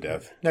talked this to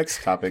death.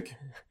 Next topic.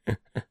 All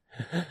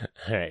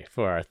right,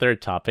 for our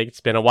third topic,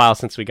 it's been a while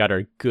since we got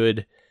our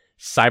good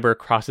cyber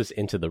crosses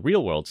into the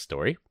real world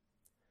story.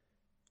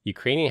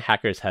 Ukrainian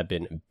hackers have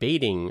been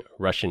baiting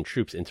Russian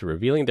troops into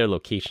revealing their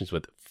locations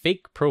with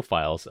fake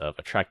profiles of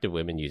attractive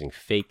women using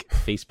fake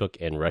Facebook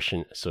and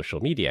Russian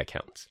social media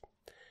accounts.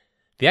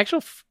 The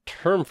actual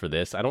term for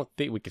this, I don't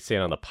think we could say it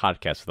on the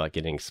podcast without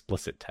getting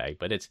explicit tag,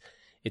 but it's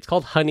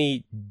called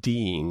honey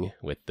D'ing,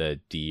 with the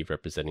D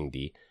representing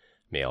the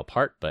male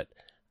part, but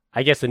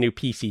I guess the new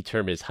PC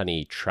term is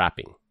honey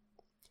trapping.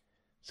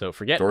 So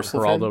forget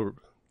Geraldo.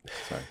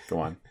 Sorry, go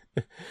on.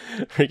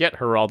 Forget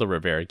Geraldo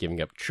Rivera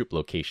giving up troop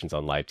locations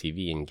on live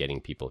TV and getting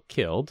people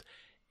killed.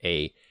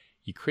 A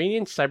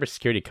Ukrainian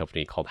cybersecurity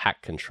company called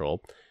Hack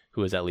Control,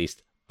 who is at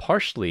least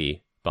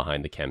partially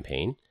behind the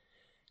campaign,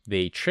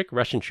 they trick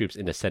Russian troops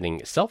into sending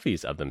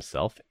selfies of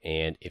themselves,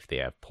 and if they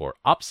have poor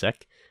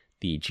OpSec,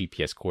 the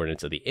GPS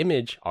coordinates of the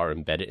image are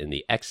embedded in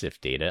the EXIF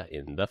data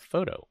in the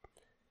photo.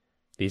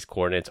 These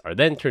coordinates are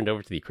then turned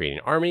over to the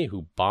Ukrainian army,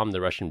 who bomb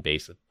the Russian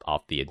base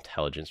off the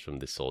intelligence from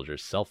the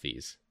soldiers'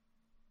 selfies.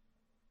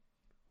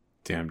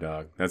 Damn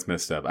dog, that's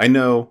messed up. I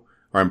know,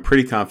 or I'm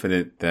pretty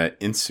confident that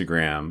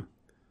Instagram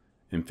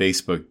and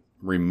Facebook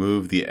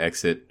removed the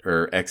EXIF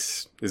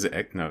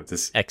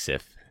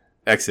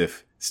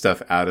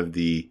stuff out of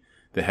the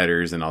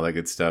headers and all that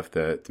good stuff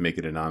to make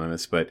it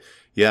anonymous. But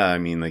yeah, I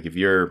mean, like, if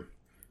you're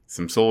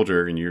some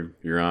soldier and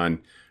you're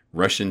on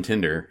Russian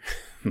Tinder,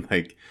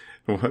 like,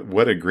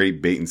 what a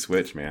great bait and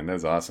switch, man. That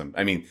was awesome.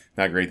 I mean,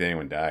 not great that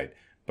anyone died,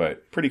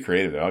 but pretty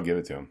creative, though. I'll give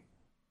it to him.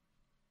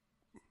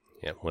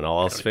 Yeah, when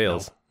all else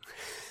fails.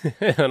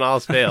 When all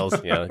else fails,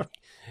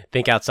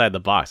 think outside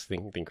the box,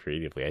 think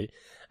creatively.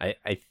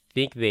 I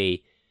think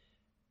the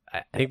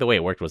way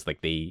it worked was,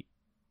 like, they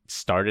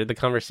started the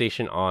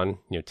conversation on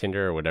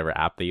Tinder or whatever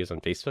app they use on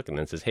Facebook, and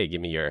then says, hey,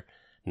 give me your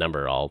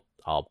number, I'll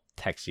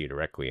text you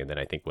directly. And then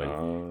I think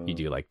when you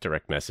do like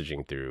direct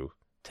messaging through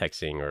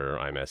texting or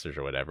iMessage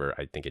or whatever,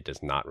 I think it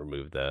does not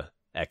remove the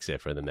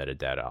EXIF or the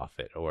metadata off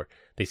it, or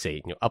they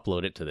say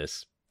upload it to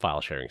this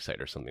file sharing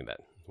site or something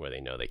that where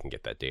they know they can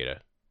get that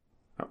data.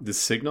 Does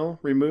Signal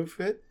remove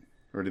it,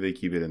 or do they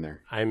keep it in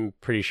there? I'm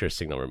pretty sure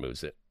Signal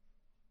removes it.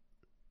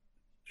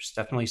 There's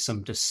definitely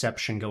some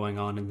deception going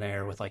on in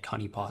there with like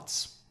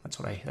honeypots. That's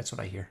what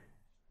I hear.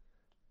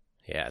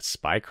 Yeah, it's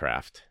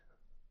spycraft.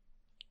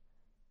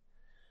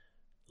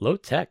 Low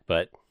tech,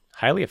 but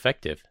highly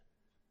effective.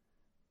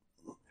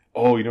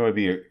 Oh, you know what'd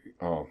be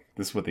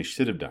this is what they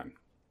should have done.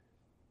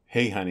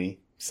 Hey, honey,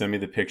 send me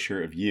the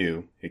picture of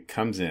you. It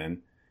comes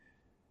in.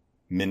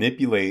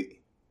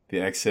 Manipulate the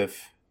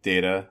EXIF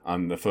data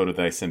on the photo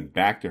that I send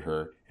back to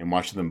her and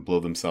watch them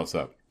blow themselves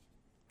up.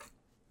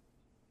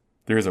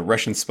 There is a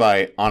Russian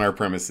spy on our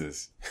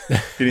premises.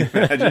 Can you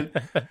imagine?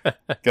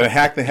 Gotta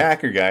hack the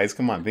hacker, guys.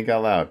 Come on, think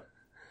out loud.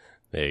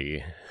 There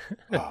you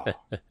go.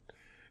 Oh.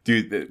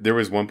 Dude, there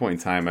was one point in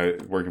time I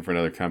was working for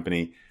another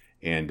company,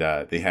 and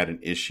they had an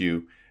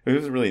issue. It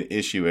wasn't really an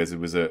issue, as it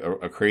was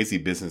a crazy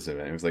business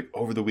event. It was like,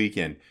 over the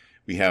weekend,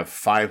 we have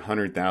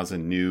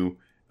 500,000 new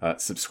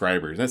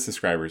subscribers, not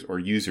subscribers, or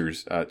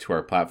users to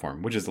our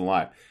platform, which is a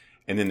lot.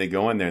 And then they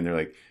go in there and they're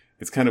like,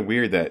 it's kind of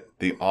weird that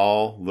they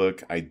all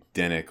look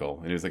identical,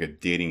 and it was like a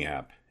dating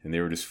app, and they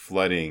were just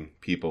flooding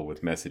people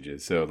with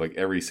messages. So like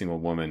every single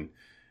woman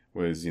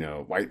was,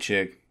 white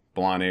chick,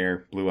 blonde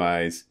hair, blue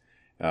eyes,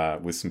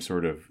 with some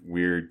sort of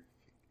weird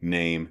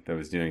name that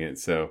was doing it.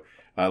 So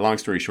long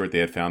story short, they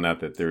had found out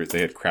that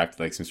they had crafted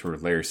like some sort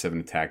of layer 7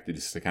 attack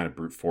to kind of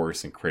brute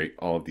force and create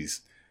all of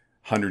these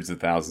hundreds of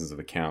thousands of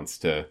accounts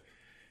to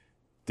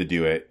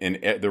do it. And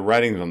the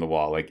writing's on the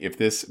wall. Like if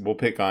this, we'll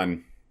pick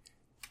on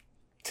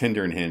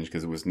Tinder and Hinge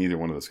because it was neither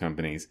one of those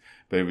companies.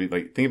 But it'd be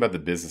like, think about the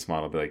business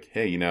model. Be like,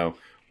 hey,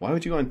 why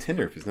would you go on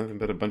Tinder if it's nothing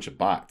but a bunch of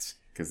bots?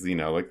 Because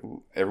like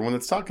everyone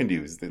that's talking to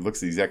you it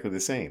looks exactly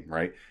the same,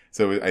 right?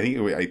 So I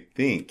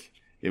think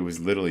it was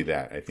literally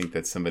that. I think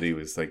that somebody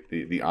was like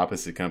the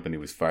opposite company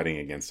was fighting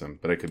against them,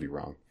 but I could be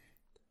wrong.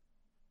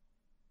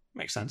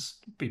 Makes sense.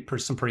 Be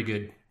some pretty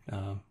good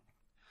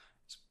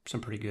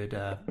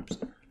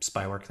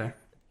spy work there.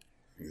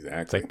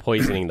 Exactly. It's like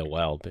poisoning the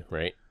well,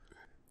 right?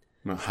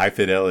 High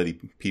fidelity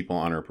people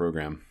on our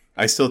program.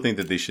 I still think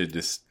that they should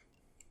just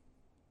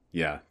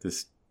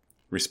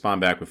respond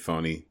back with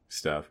phony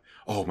stuff.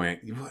 Oh man,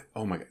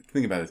 oh my God,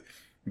 think about this.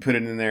 You put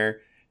it in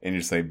there and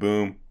you're just like,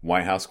 boom,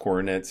 White House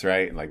coordinates,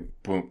 right? Like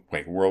boom,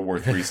 like World War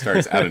III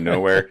starts out of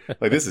nowhere.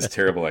 Like this is a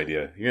terrible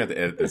idea. You're gonna have to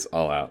edit this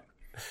all out.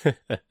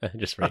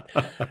 Just right.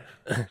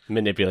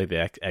 Manipulate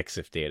the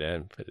EXIF data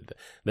and put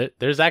it.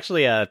 There's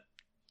actually a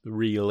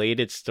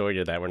related story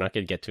to that. We're not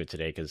going to get to it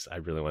today because I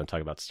really want to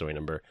talk about story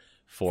number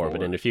 4.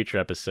 But in a future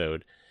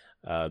episode,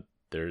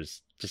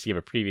 there's, just to give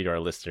a preview to our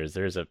listeners,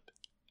 there's a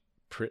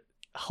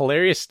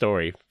hilarious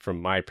story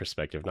from my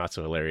perspective, not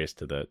so hilarious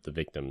to the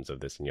victims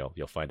of this, and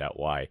you'll find out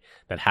why,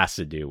 that has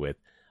to do with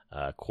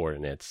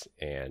coordinates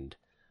and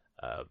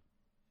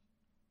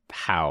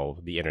how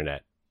the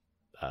internet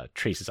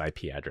traces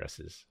IP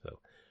addresses. So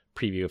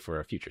preview for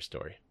a future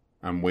story.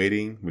 I'm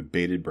waiting with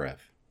bated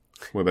breath.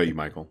 What about you,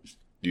 Michael?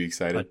 You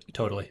excited?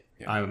 Totally.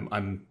 Yeah.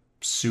 I'm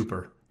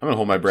super. I'm going to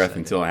hold my breath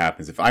until it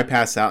happens. If I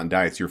pass out and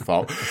die, it's your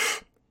fault.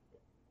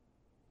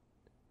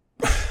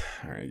 All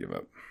right, give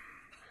up.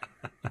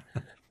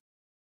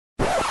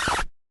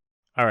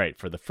 All right,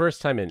 for the first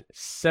time in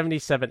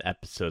 77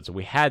 episodes,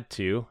 we had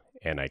to,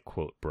 and I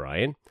quote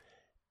Brian,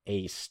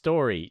 a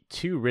story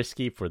too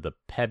risky for the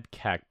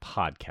PEBCAC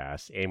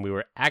podcast, and we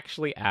were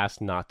actually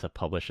asked not to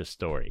publish a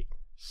story.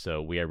 So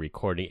we are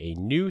recording a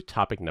new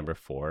topic number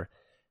 4,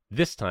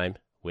 this time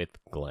with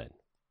Glenn.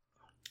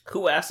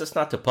 Who asked us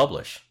not to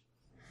publish?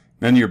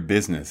 None of your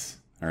business,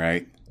 all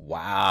right?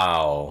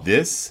 Wow.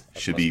 This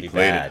should be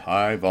played at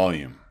high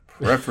volume,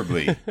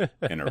 preferably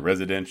in a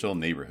residential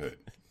neighborhood.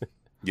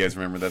 You guys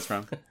remember where that's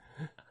from?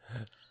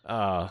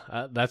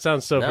 That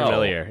sounds so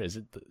familiar. Is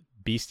it the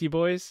Beastie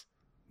Boys?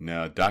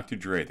 No, Dr.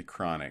 Dre, The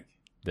Chronic.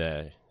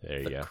 There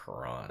you go. The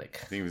Chronic.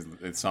 I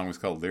think the song was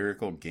called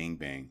Lyrical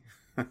Gangbang.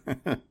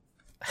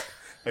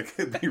 I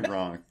could be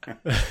wrong.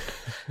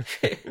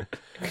 We're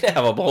gonna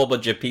have a whole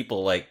bunch of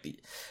people looking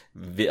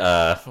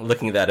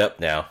that up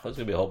now. There's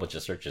gonna be a whole bunch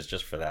of searches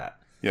just for that.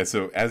 Yeah.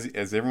 So as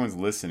everyone's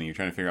listening, you're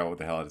trying to figure out what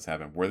the hell has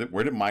happened.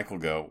 Where did Michael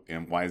go,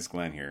 and why is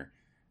Glenn here?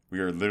 We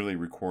are literally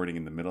recording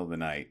in the middle of the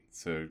night,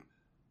 so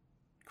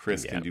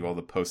Chris can do all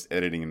the post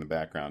editing in the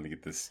background to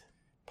get this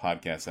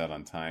podcast out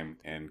on time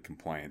and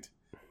compliant.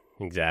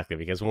 Exactly,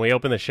 because when we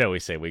open the show, we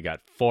say we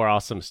got 4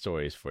 awesome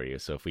stories for you.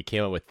 So if we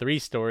came up with 3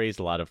 stories,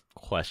 a lot of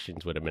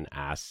questions would have been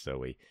asked. So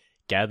we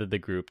gathered the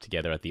group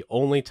together at the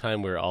only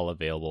time we were all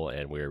available,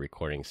 and we were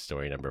recording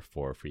story number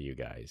 4 for you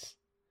guys.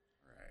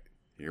 All right,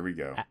 here we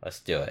go. Let's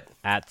do it.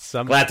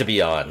 Glad to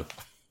be on.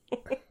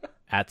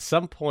 At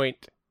some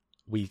point,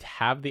 we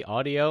have the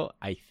audio.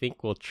 I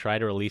think we'll try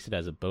to release it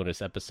as a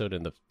bonus episode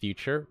in the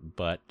future,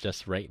 but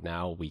just right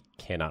now, we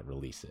cannot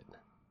release it.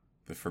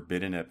 The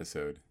forbidden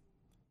episode.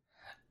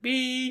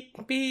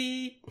 Beep,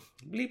 beep,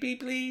 bleep,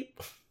 bleep, bleep.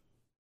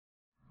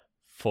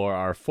 For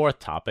our 4th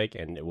topic,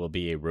 and it will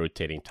be a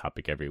rotating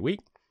topic every week,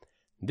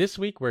 this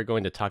week we're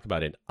going to talk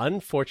about an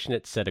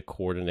unfortunate set of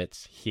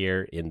coordinates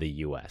here in the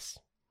US.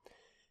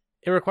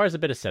 It requires a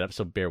bit of setup,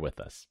 so bear with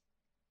us.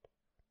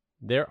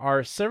 There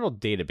are several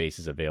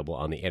databases available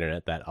on the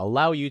internet that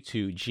allow you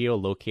to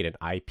geolocate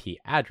an IP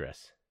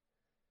address.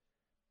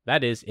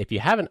 That is, if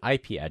you have an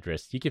IP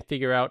address, you can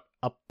figure out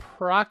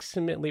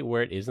approximately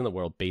where it is in the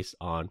world based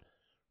on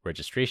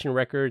registration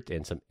records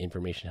and some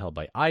information held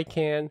by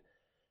ICANN.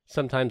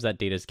 Sometimes that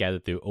data is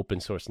gathered through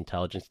open source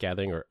intelligence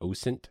gathering, or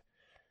OSINT.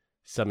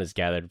 Some is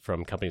gathered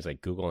from companies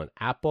like Google and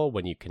Apple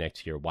when you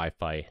connect to your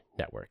Wi-Fi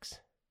networks.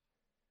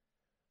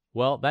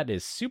 Well, that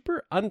is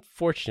super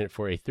unfortunate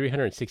for a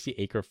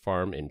 360-acre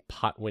farm in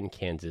Potwin,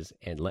 Kansas,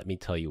 and let me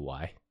tell you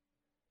why.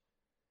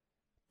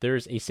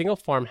 There's a single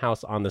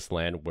farmhouse on this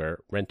land where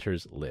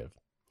renters live.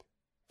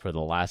 For the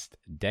last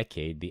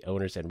decade, the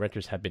owners and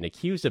renters have been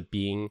accused of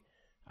being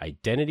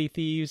identity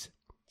thieves,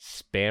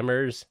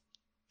 spammers,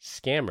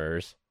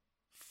 scammers,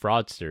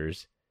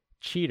 fraudsters,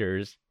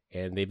 cheaters,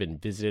 and they've been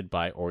visited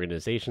by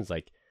organizations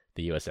like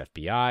the US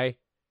FBI,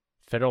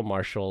 federal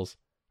marshals,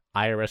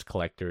 IRS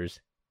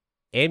collectors,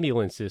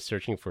 ambulances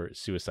searching for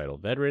suicidal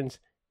veterans,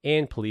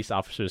 and police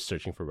officers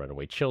searching for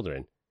runaway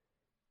children.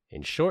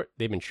 In short,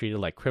 they've been treated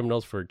like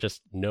criminals for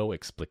just no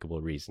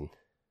explicable reason.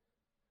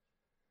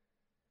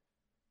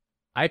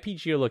 IP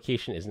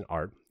geolocation is an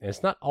art, and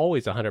it's not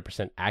always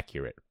 100%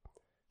 accurate.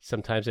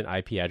 Sometimes an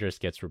IP address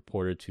gets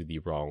reported to the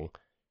wrong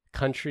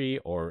country,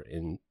 or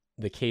in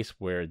the case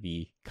where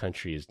the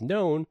country is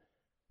known,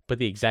 but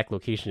the exact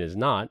location is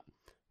not,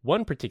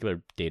 one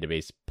particular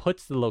database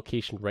puts the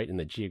location right in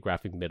the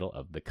geographic middle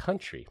of the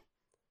country.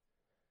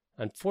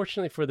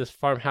 Unfortunately for this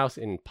farmhouse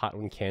in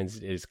Potwin,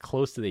 Kansas, it is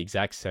close to the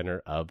exact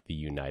center of the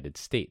United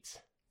States.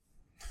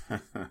 Oh,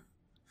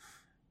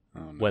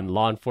 no. When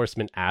law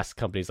enforcement asks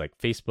companies like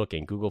Facebook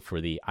and Google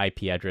for the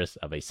IP address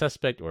of a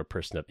suspect or a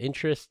person of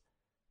interest,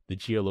 the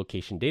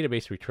geolocation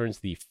database returns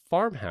the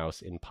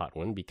farmhouse in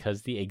Potwin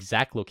because the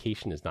exact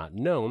location is not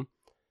known,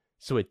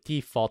 so it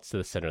defaults to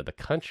the center of the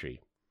country.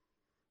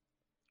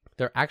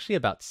 There are actually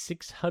about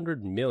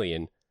 600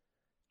 million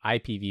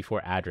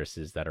IPv4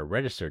 addresses that are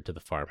registered to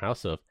the farmhouse,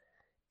 so if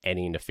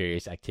any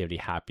nefarious activity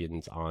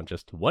happens on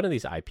just one of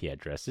these IP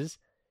addresses,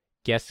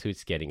 guess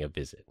who's getting a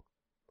visit?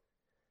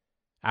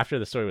 After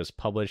the story was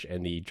published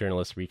and the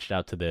journalists reached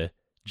out to the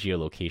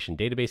geolocation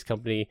database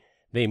company,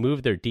 they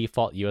moved their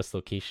default US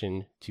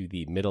location to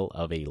the middle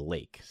of a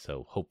lake.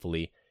 So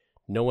hopefully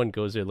no one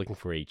goes there looking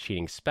for a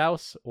cheating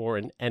spouse or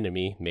an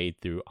enemy made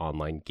through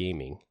online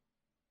gaming.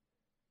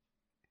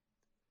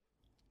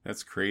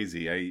 That's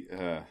crazy.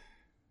 I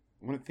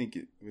want to think,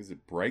 was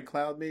it Bright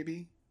Cloud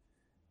maybe?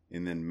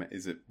 And then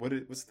is it,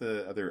 what's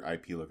the other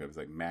IP lookup? It's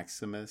like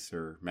Maximus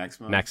or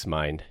Maximum?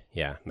 Maxmind.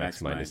 Yeah,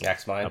 Maxmind is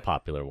Maxmind? a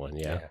popular one,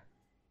 yeah.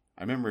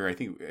 I remember, I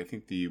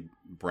think the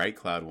Bright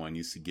Cloud one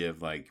used to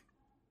give like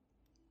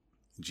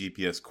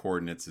GPS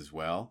coordinates as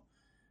well,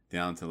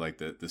 down to like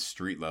the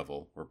street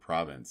level or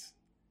province,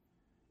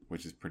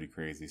 which is pretty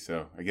crazy.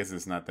 So I guess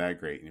it's not that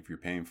great. And if you're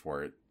paying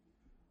for it,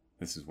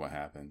 this is what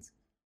happens.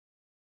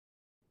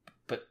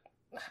 But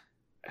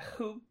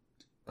who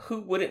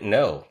wouldn't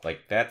know?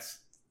 Like, that's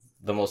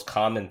the most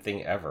common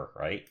thing ever,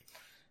 right?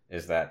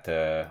 Is that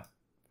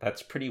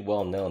that's pretty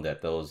well known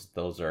that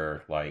those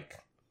are like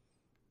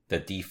the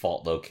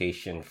default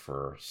location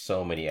for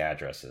so many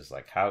addresses.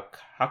 Like, how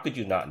could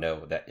you not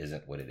know that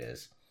isn't what it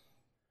is?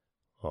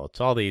 Well,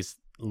 it's all these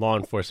law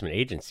enforcement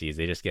agencies.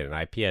 They just get an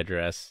IP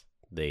address.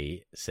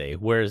 They say,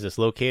 where is this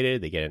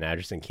located? They get an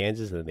address in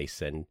Kansas, and then they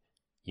send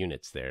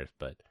units there.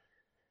 But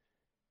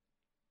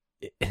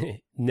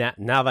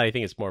now that I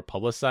think it's more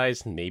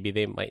publicized, maybe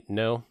they might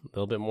know a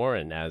little bit more.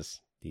 And as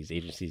these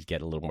agencies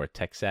get a little more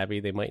tech savvy,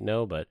 they might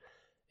know. But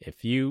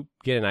if you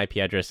get an IP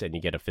address and you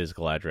get a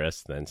physical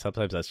address, then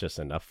sometimes that's just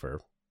enough for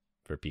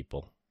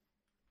people.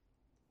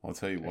 I'll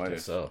tell you what.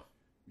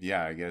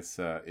 I guess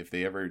if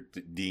they ever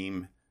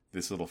deem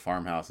this little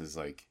farmhouse is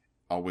like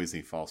always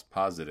a false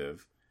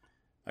positive,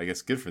 I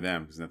guess good for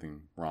them. There's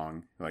nothing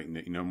wrong, like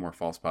no more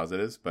false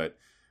positives. But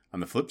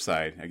on the flip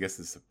side, I guess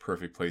it's a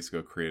perfect place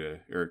to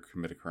go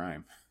commit a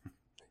crime.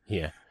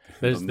 Yeah,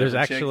 there's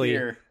actually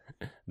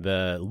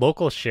the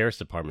local sheriff's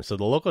department. So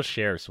the local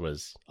sheriffs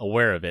was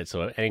aware of it.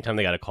 So anytime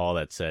they got a call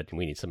that said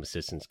we need some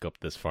assistance, go up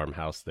to this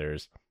farmhouse.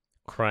 There's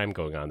crime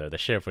going on there. The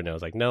sheriff would know.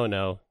 It's like,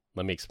 no,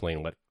 let me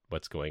explain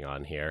what's going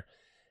on here.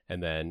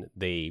 And then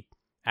they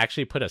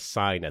actually put a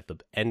sign at the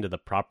end of the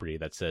property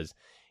that says,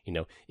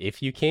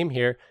 if you came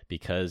here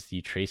because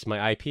you traced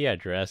my IP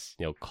address,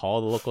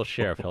 call the local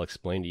sheriff. He'll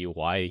explain to you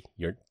why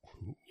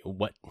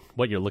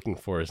what you're looking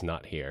for is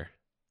not here.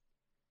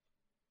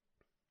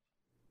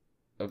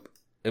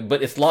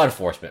 But it's law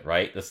enforcement,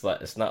 right?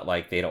 It's not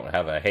like they don't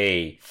have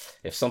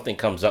if something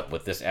comes up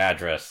with this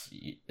address,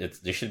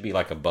 there should be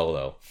like a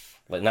bolo,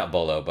 like not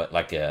bolo, but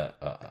like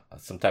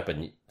some type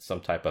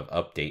of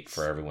update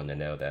for everyone to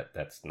know that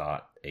that's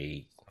not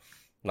the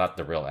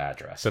real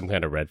address. Some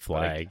kind of red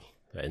flag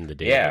in the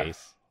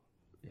database.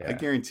 Yeah. I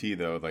guarantee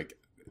though, like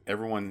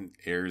everyone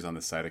errs on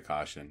the side of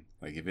caution.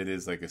 Like if it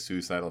is like a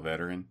suicidal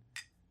veteran,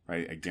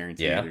 right? I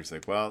guarantee there's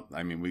like, well,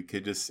 I mean, we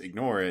could just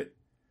ignore it,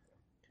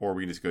 or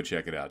we can just go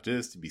check it out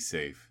just to be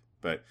safe.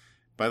 But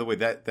by the way,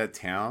 that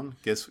town,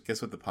 guess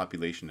what the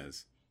population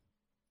is?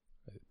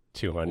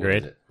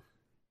 200.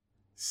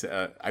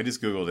 I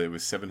just googled it. It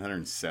was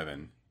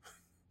 707.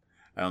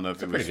 I don't know if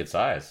it's it was pretty good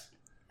size.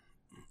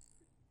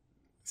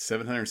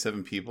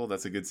 707 people.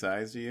 That's a good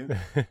size to you?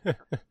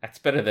 That's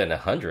better than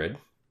 100.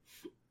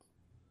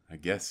 I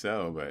guess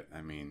so, but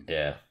I mean,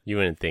 yeah, you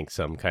wouldn't think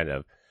some kind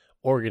of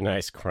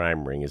organized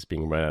crime ring is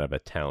being run out of a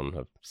town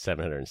of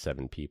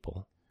 707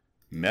 people.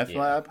 Meth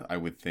lab, I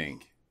would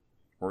think.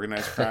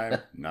 Organized crime,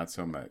 not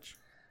so much.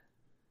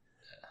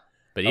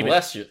 But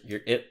unless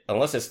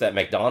unless it's that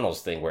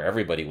McDonald's thing where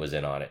everybody was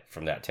in on it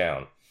from that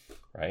town,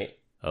 right?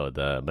 Oh,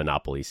 the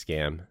Monopoly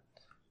scam.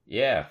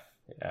 Yeah.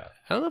 I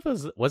don't know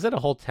if was it a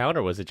whole town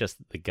or was it just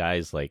the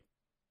guy's like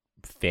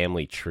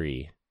family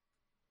tree?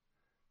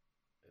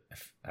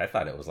 I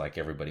thought it was like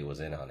everybody was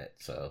in on it.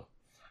 So,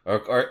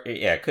 or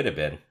it could have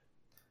been,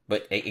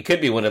 but it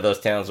could be one of those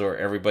towns where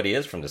everybody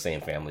is from the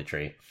same family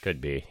tree. Could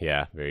be,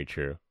 yeah, very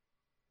true.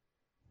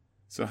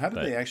 So how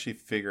did they actually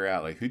figure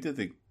out, like, who did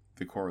the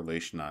the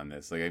correlation on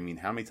this? Like, I mean,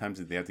 how many times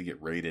did they have to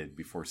get raided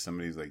before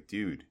somebody's like,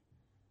 dude,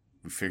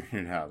 we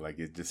figured it out? Like,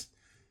 it just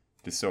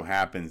so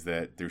happens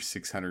that there's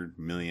 600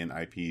 million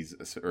IPs,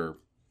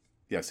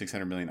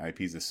 600 million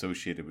IPs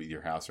associated with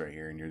your house right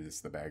here, and you're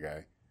just the bad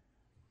guy.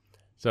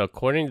 So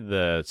according to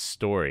the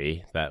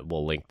story that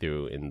we'll link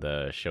through in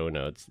the show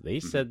notes,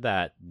 they said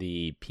that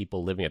the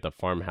people living at the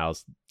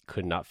farmhouse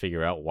could not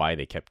figure out why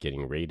they kept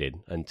getting raided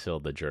until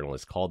the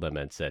journalist called them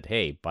and said,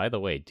 hey, by the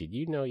way, did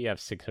you know you have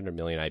 600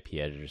 million IP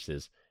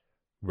addresses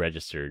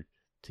registered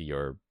to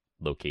your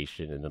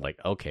location? And they're like,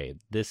 okay,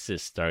 this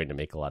is starting to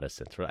make a lot of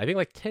sense. I think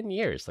like 10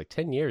 years,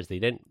 they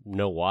didn't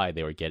know why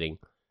they were getting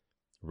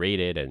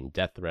raided and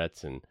death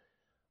threats and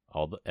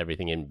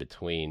everything in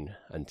between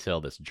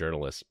until this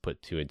journalist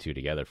put 2 and 2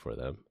 together for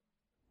them.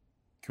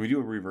 Can we do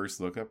a reverse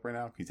lookup right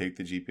now? Can you take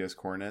the GPS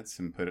coordinates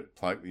and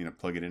plug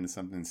it into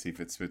something and see if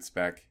it spits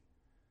back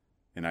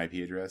an IP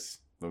address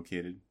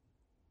located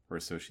or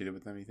associated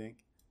with them, you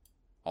think?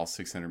 All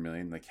 600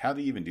 million? Like, how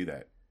do you even do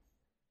that?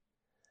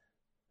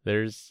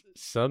 There's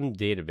some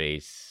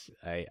database,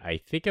 I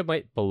think it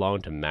might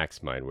belong to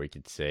MaxMind, where you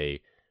could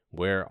say,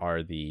 where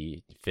are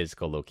the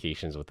physical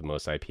locations with the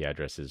most IP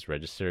addresses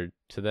registered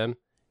to them?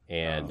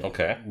 And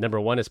number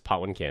 1 is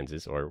Potwin,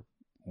 Kansas, or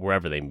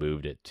wherever they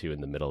moved it to in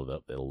the middle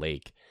of the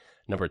lake.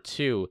 Number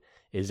 2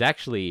 is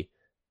actually,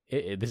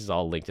 this is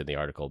all linked in the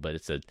article, but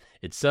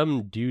it's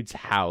some dude's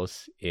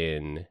house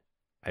in,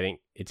 I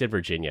think it's in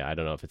Virginia. I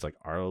don't know if it's like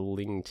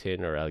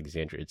Arlington or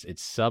Alexandria.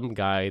 It's some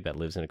guy that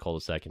lives in a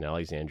cul-de-sac in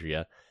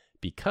Alexandria,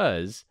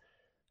 because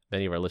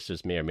many of our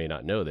listeners may or may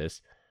not know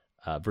this.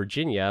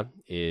 Virginia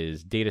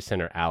is Data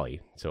Center Alley.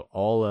 So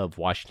all of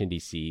Washington,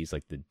 D.C.'s,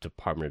 like the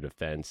Department of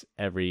Defense,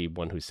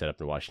 everyone who's set up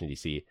in Washington,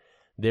 D.C.,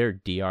 their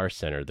DR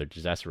center, their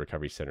disaster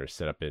recovery center, is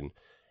set up in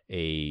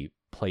a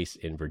place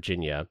in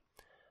Virginia.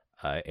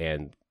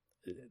 And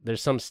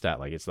there's some stat,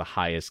 like it's the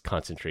highest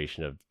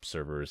concentration of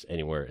servers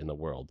anywhere in the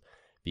world,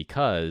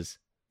 because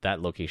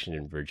that location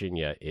in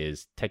Virginia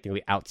is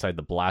technically outside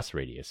the blast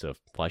radius. So if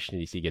Washington,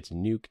 D.C. gets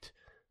nuked,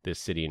 this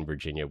city in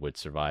Virginia would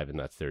survive, and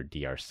that's their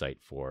DR site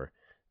for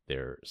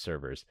their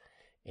servers.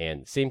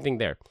 And same thing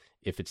there.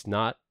 If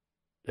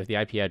the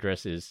IP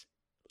address is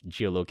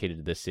geolocated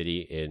to this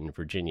city in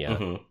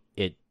Virginia,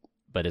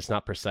 but it's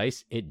not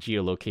precise, it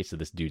geolocates to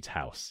this dude's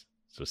house.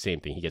 So same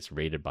thing. He gets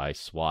raided by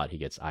SWAT. He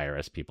gets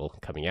IRS people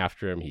coming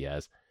after him. He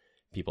has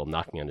people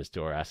knocking on his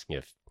door asking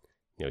if,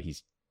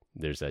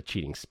 there's a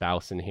cheating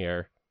spouse in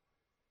here.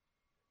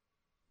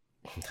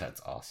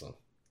 That's awesome.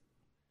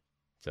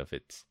 So if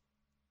it's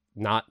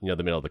not, the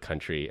middle of the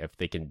country, if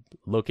they can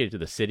locate it to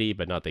the city,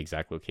 but not the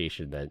exact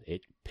location, then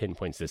it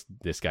pinpoints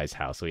this guy's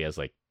house. So he has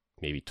like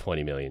maybe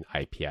 20 million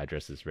IP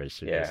addresses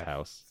registered in his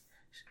house.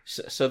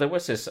 So there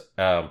was this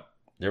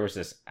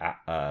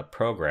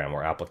program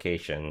or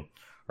application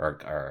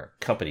or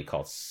company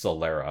called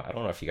Solera. I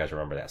don't know if you guys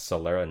remember that.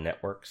 Solera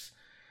Networks.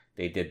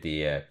 They did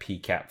the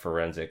PCAP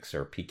forensics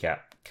or PCAP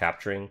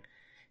capturing.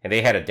 And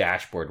they had a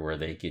dashboard where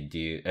they could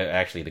do...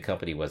 actually, the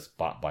company was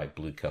bought by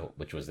Blue Coat,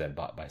 which was then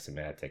bought by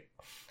Symantec.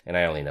 And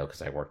I only know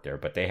because I worked there.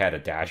 But they had a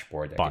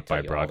dashboard that bought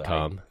by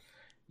Broadcom.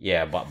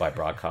 Bought by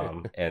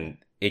Broadcom. And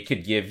it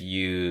could give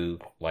you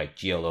like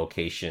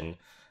geolocation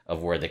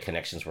of where the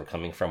connections were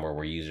coming from or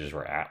where users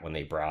were at when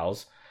they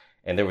browse.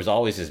 And there was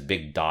always this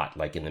big dot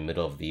like in the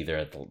middle of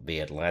either the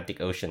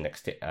Atlantic Ocean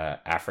next to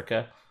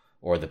Africa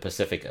or the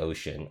Pacific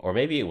Ocean. Or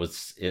maybe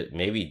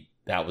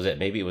that was it.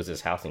 Maybe it was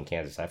his house in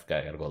Kansas. I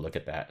forgot. I got to go look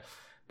at that.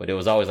 But it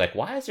was always like,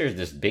 why is there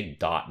this big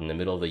dot in the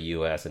middle of the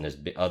U.S. and this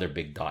other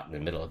big dot in the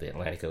middle of the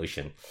Atlantic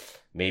Ocean?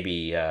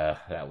 Maybe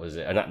that was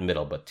it. Not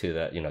middle, but to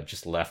the,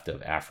 just left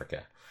of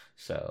Africa.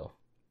 So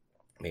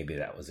maybe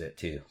that was it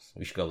too.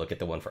 We should go look at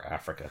the one for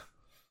Africa.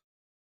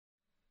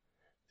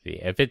 See,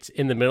 if it's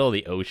in the middle of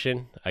the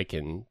ocean, I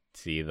can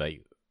see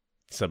like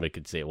somebody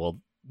could say,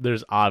 well,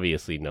 there's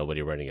obviously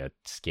nobody running a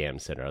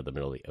scam center out of the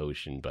middle of the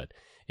ocean, but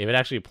if it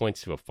actually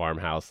points to a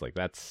farmhouse, like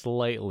that's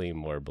slightly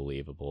more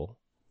believable.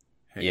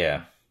 Hey,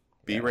 yeah.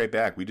 Be right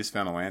back. We just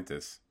found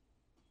Atlantis.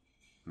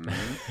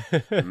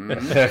 Mm-hmm.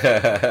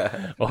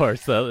 Mm-hmm. Or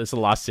it's the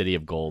lost city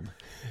of gold,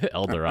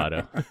 El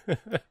Dorado.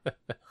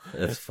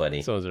 That's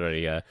funny. Someone's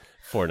already a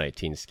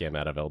 419 scam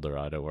out of El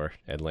Dorado or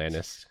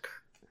Atlantis.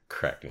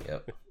 Crack me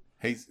up.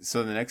 Hey,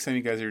 so the next time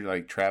you guys are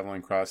like traveling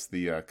across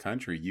the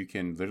country, you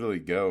can literally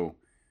go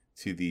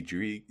to the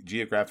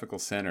geographical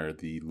center,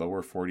 the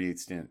lower 48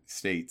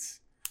 states,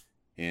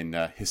 in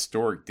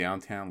historic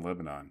downtown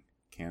Lebanon,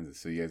 Kansas.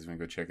 So you guys want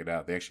to go check it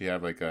out. They actually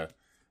have like a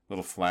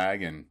little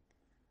flag and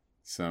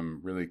some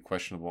really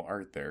questionable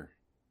art there.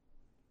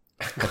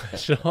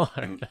 Questionable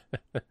art.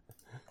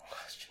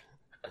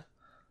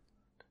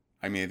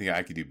 I mean, I think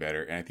I could do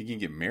better, and I think you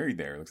can get married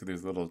there. It looks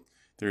like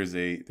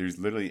there's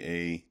literally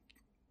a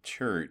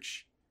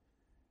church,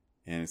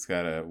 and it's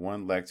got a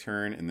one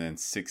lectern and then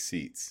 6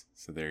 seats.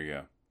 So there you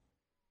go.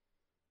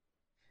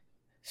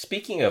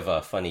 Speaking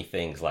of funny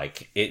things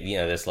like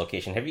this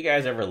location, have you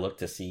guys ever looked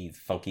to see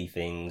funky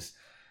things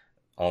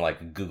on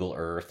like Google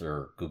Earth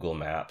or Google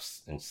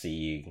Maps and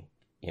see,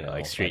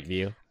 like Street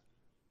View?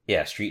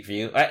 Yeah, Street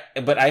View.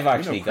 But I've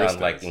actually Chris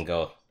gone like does. and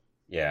go,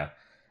 yeah.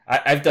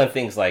 I've done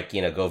things like,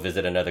 go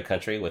visit another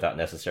country without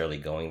necessarily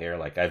going there.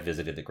 Like I've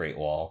visited the Great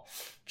Wall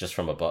just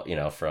from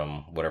above,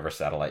 from whatever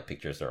satellite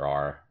pictures there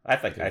are. I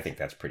think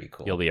that's pretty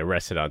cool. You'll be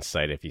arrested on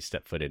site if you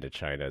step foot into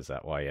China. Is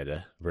that why you had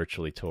to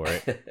virtually tour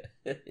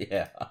it?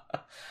 Yeah.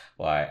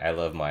 Well, I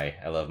love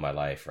my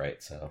life,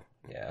 right? So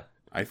yeah.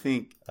 I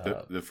think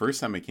the first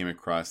time I came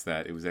across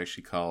that, it was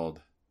actually called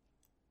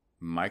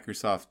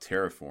Microsoft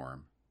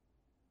Terraform,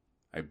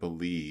 I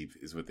believe,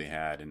 is what they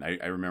had. And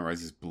I remember I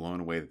was just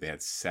blown away that they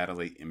had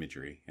satellite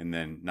imagery. And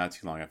then not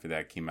too long after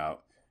that came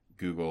out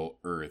Google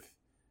Earth.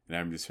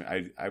 And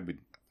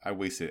I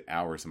wasted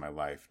hours of my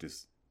life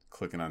just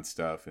clicking on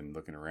stuff and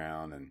looking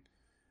around. And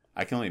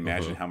I can only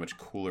imagine how much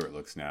cooler it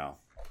looks now.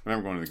 I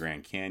remember going to the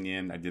Grand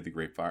Canyon. I did the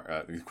Great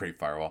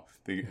Firewall,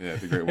 the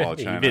Great Wall of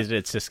China. You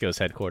visited Cisco's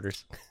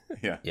headquarters.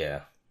 Yeah.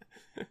 Yeah.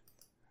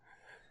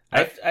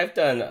 I've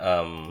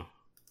done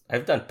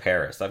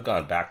Paris. I've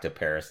gone back to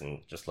Paris and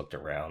just looked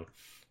around.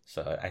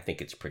 So I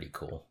think it's pretty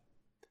cool.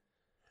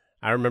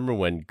 I remember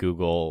when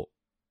Google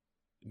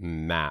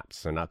Maps,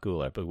 so not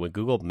Google Earth, but when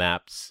Google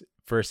Maps,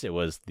 first it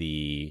was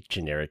the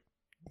generic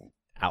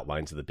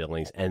outlines of the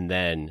buildings, and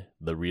then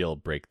the real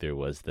breakthrough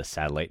was the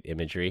satellite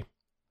imagery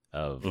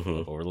of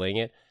overlaying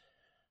it.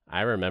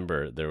 I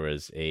remember there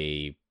was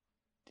I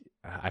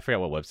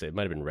forgot what website, it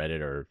might have been Reddit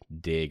or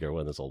Dig or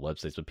one of those old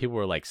websites, but people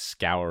were like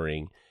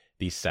scouring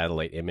these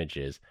satellite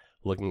images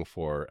looking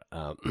for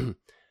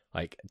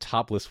like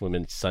topless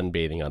women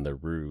sunbathing on the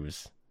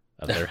roofs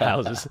of their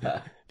houses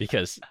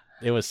because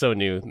it was so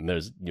new. And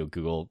there's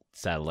Google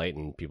satellite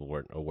and people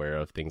weren't aware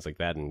of things like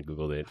that, and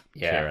Google didn't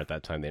care at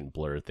that time. They didn't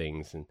blur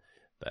things, and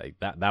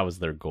that was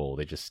their goal.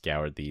 They just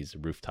scoured these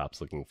rooftops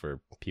looking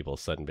for people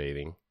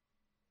sunbathing.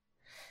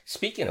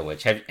 Speaking of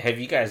which, have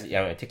you guys?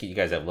 I take it you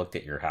guys have looked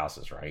at your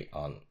houses, right,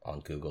 on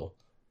Google,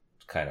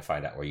 to kind of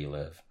find out where you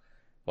live.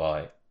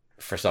 Well,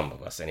 for some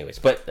of us, anyways.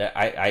 But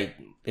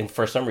and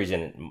for some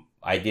reason,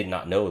 I did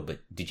not know. But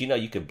did you know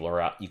you could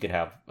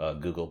have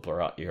Google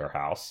blur out your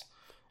house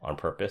on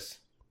purpose?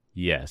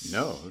 Yes.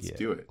 No, let's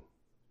do it.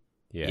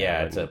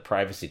 Yeah, it's a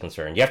privacy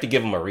concern. You have to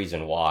give them a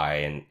reason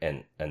why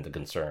and the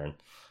concern.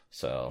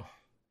 So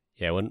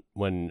yeah,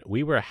 when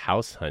we were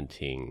house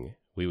hunting,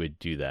 we would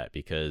do that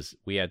because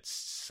we had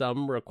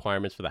some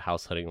requirements for the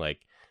house hunting, like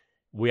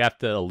we have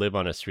to live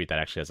on a street that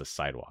actually has a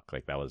sidewalk.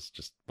 Like that was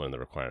just one of the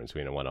requirements.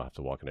 We didn't want to have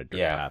to walk in a dirt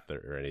path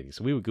or anything.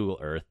 So we would Google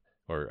Earth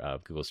or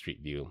Google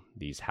Street View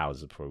these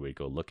houses before we'd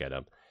go look at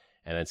them.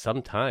 And then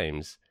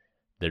sometimes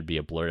there'd be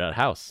a blurred out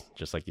house.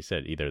 Just like you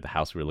said, either the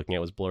house we were looking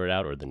at was blurred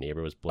out or the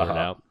neighbor was blurred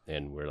out.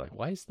 And we're like,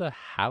 why is the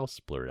house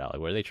blurred out?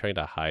 Like, what are they trying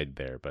to hide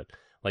there? But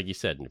like you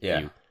said,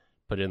 if you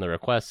put in the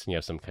request and you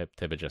have some type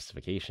of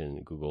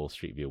justification, Google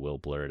Street View will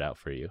blur it out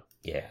for you.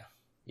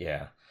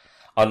 Yeah.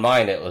 On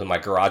mine, it was my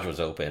garage was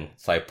open,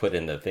 so I put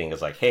in the thing.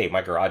 It's like, hey,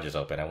 my garage is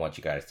open. I want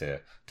you guys to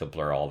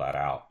blur all that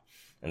out,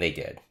 and they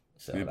did.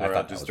 So you I blur thought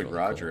out just the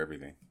garage or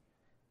everything.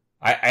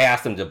 I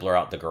asked them to blur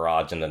out the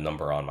garage and the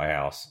number on my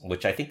house,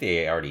 which I think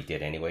they already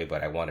did anyway.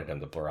 But I wanted them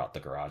to blur out the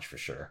garage for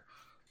sure.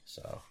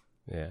 So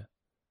yeah.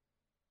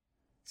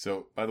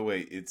 So by the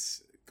way,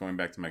 it's going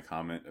back to my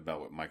comment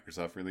about what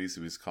Microsoft released.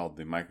 It was called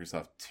the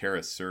Microsoft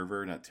Terra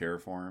Server, not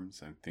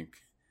Terraforms. I think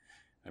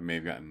I may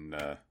have gotten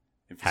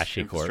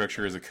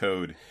infrastructure as a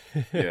code.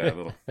 Yeah,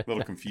 a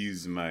little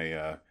confused in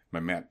my my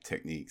map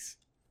techniques.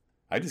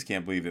 I just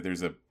can't believe that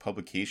there's a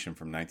publication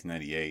from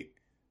 1998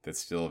 that's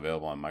still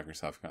available on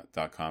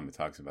Microsoft.com that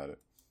talks about it.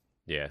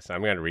 Yeah, so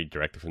I'm going to read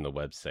directly from the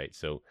website.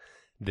 So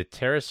the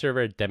Terra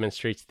Server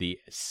demonstrates the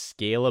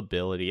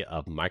scalability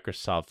of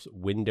Microsoft's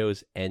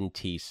Windows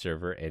NT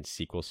Server and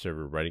SQL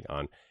Server running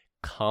on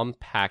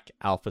compact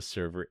Alpha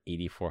Server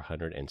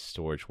 8400 and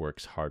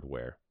StorageWorks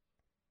hardware.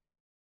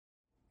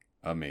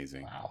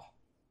 Amazing. wow.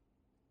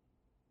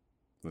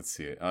 Let's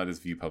see it. I'll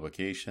just view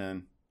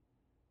publication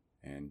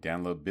and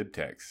download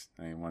BibTeX.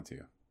 I didn't want to.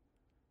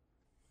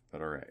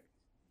 But all right.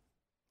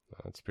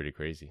 Oh, that's pretty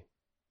crazy.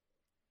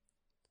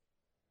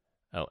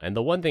 Oh, and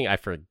the one thing I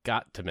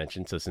forgot to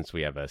mention, so since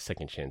we have a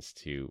second chance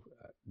to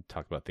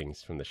talk about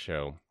things from the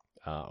show,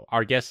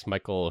 our guest,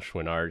 Michael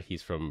Schwinard,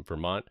 he's from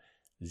Vermont.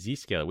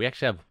 Zscaler, we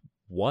actually have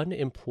one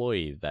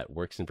employee that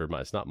works in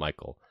Vermont. It's not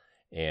Michael.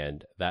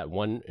 And that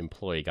one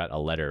employee got a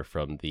letter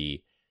from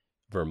the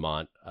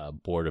Vermont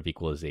Board of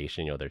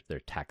Equalization, their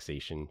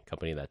taxation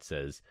company, that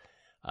says,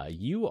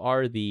 you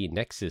are the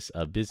nexus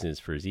of business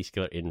for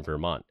Zscaler in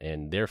Vermont,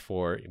 and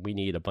therefore we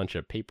need a bunch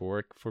of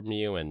paperwork from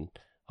you and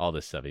all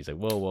this stuff. He's like,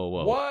 whoa.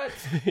 What?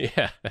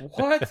 Yeah.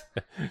 What?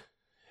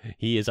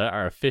 He is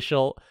our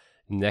official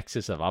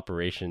nexus of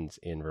operations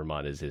in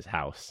Vermont, is his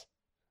house.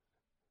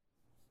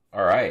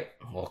 All right.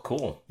 Well,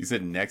 cool. You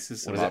said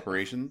nexus of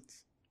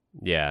operations?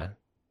 Yeah.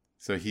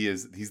 So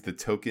he's the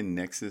token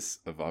nexus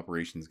of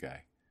operations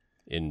guy.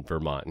 In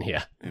Vermont,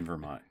 yeah. In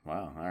Vermont.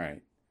 Wow. All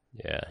right.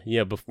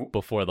 Yeah.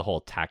 Before the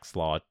whole tax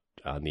law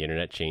on the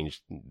internet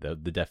changed, the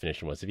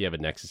definition was if you have a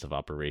nexus of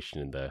operation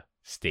in the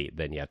state,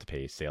 then you have to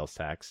pay sales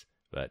tax.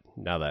 But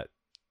now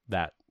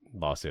that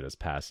lawsuit has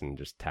passed and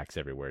just tax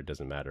everywhere. It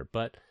doesn't matter.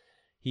 But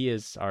he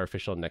is our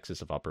official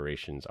nexus of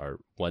operations, our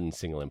one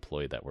single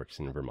employee that works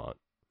in Vermont.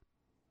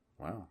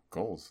 Wow,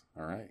 goals.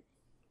 All right.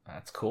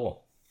 That's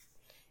cool.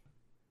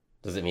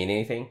 Does it mean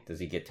anything? Does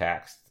he get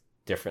taxed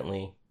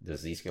differently?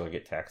 Does Zscaler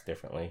get taxed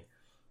differently?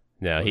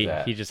 No,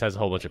 he just has a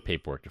whole bunch of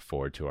paperwork to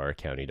forward to our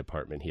accounting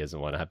department. He doesn't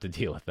want to have to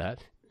deal with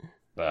that.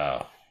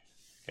 Oh,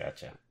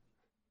 gotcha.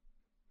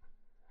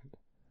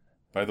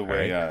 By the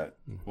way,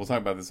 we'll talk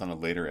about this on a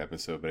later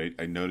episode, but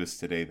I noticed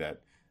today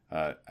that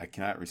I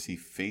cannot receive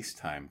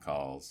FaceTime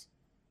calls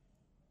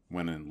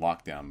when in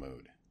lockdown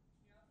mode.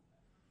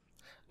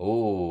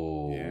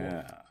 Oh.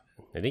 Yeah.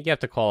 I think you have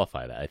to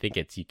qualify that. I think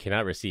it's you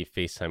cannot receive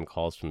FaceTime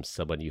calls from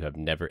someone you have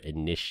never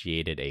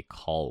initiated a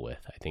call with.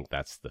 I think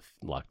that's the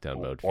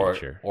lockdown mode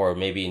feature. Or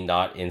maybe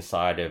not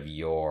inside of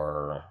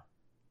your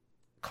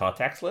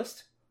contacts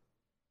list?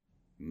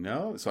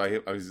 No.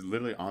 So I was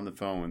literally on the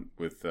phone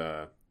with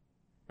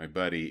my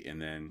buddy,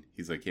 and then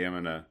he's like, "Yeah, I'm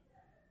going to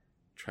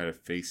try to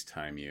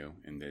FaceTime you,"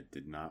 and that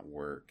did not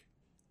work.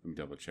 Let me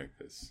double check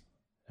this.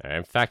 All right,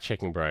 I'm fact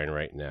checking Brian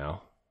right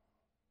now.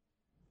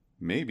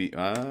 Maybe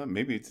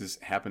it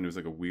just happened. It was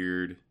like a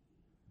weird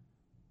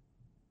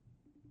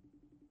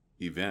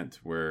event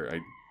where I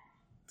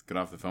got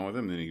off the phone with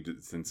him, and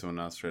then someone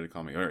else tried to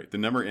call me. All right, the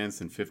number ends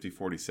in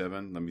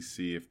 5047. Let me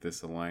see if this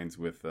aligns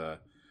with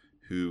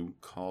who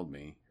called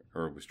me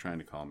or was trying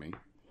to call me.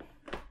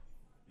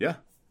 Yeah,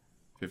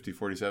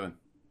 5047.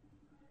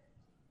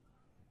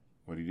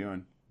 What are you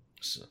doing?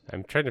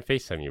 I'm trying to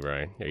FaceTime you,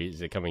 Brian.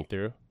 Is it coming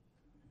through?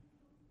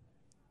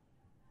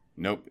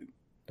 Nope.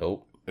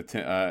 Nope. It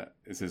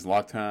says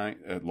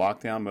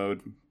lockdown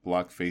mode,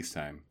 block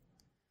FaceTime.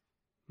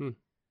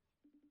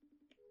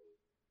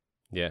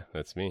 Yeah,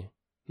 that's me.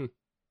 All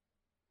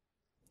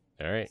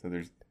right. So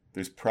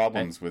there's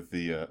problems with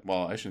the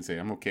well, I shouldn't say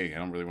I'm okay. I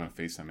don't really want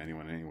to FaceTime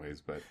anyone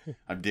anyways, but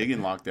I'm digging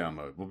lockdown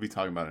mode. We'll be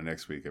talking about it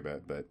next week, I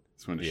bet, but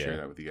just wanted to share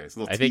that with you guys.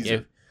 A little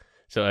teaser.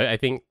 I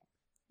think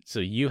so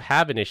you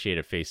have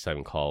initiated a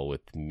FaceTime call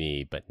with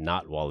me, but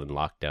not while in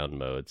lockdown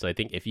mode. So I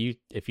think if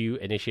you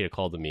initiate a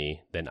call to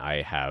me, then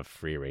I have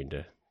free reign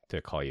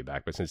to call you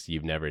back. But since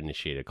you've never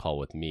initiated a call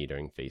with me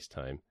during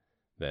FaceTime,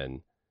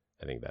 then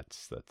I think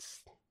that's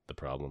the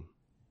problem.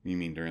 You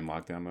mean during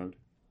lockdown mode?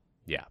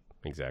 Yeah,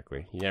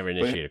 exactly. You never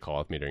initiated a call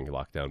with me during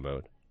lockdown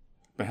mode.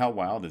 But how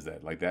wild is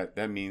that? Like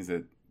that means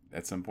that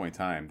at some point in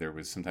time there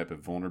was some type of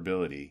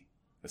vulnerability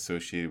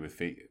associated with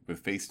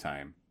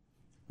FaceTime.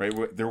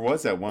 Right, there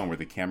was that one where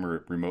the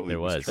camera remotely.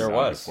 There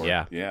was.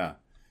 Yeah.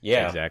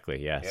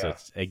 Exactly. Yeah. So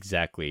it's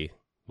exactly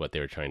what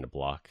they were trying to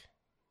block.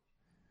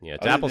 Yeah,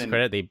 to Apple's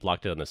credit, they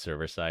blocked it on the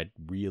server side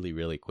really,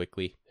 really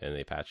quickly, and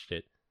they patched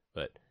it.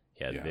 But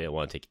they didn't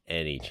want to take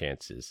any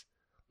chances.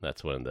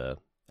 That's one of the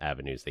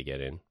avenues they get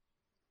in.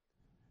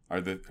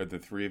 Are the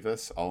three of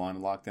us all on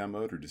lockdown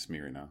mode, or just me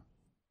right now?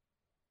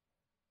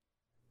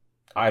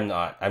 I'm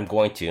not. I'm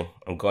going to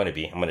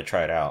be. I'm going to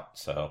try it out.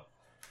 So.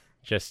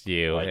 Just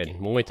you. And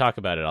when we talk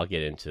about it, I'll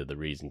get into the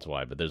reasons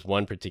why. But there's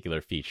one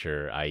particular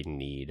feature I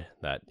need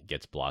that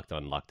gets blocked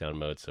on lockdown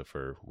mode. So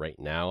for right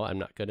now, I'm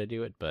not going to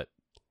do it, but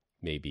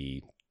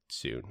maybe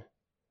soon.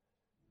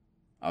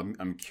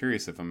 I'm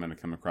curious if I'm going to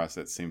come across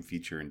that same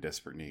feature in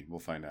desperate need. We'll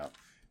find out.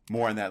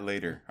 More on that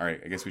later. All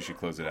right, I guess we should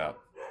close it out.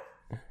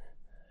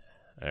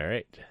 All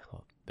right.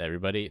 Well,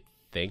 everybody,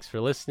 thanks for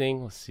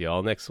listening. We'll see you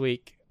all next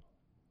week.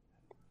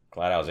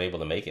 Glad I was able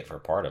to make it for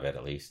part of it,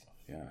 at least.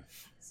 Yeah.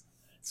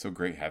 It's so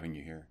great having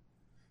you here.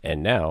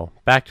 And now,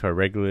 back to our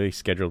regularly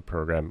scheduled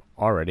program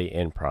already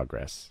in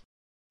progress.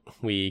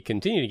 We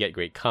continue to get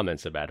great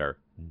comments about our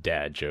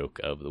dad joke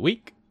of the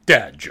week.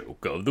 Dad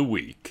joke of the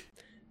week.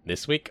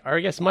 This week,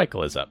 our guest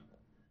Michael is up.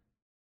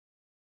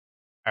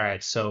 All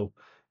right, so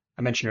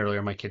I mentioned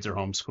earlier my kids are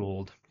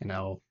homeschooled.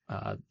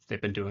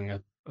 They've been doing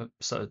a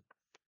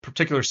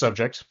particular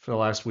subject for the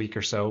last week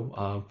or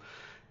so,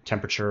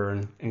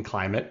 temperature and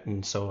climate.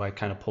 And so I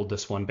kind of pulled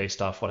this one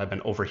based off what I've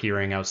been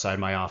overhearing outside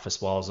my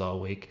office walls all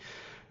week.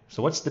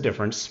 So what's the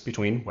difference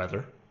between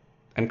weather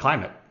and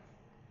climate?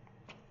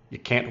 You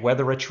can't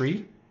weather a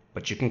tree,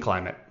 but you can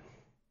climb it.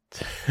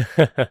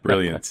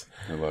 Brilliant.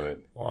 I love it.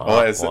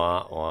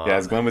 Womp,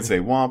 as Glenn would say,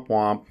 womp,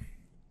 womp.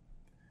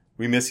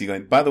 We miss you,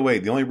 Glenn. By the way,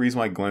 the only reason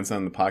why Glenn's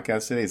on the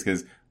podcast today is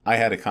because I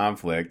had a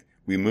conflict.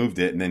 We moved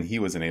it, and then he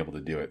wasn't able to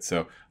do it.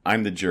 So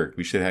I'm the jerk.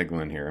 We should have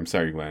Glenn here. I'm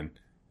sorry, Glenn.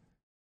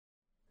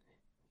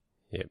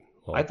 Yep.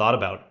 Well, I thought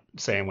about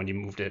saying when you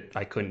moved it,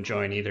 I couldn't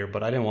join either,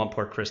 but I didn't want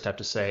poor Chris to have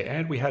to say,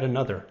 and we had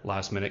another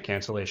last-minute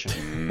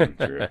cancellation.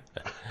 True.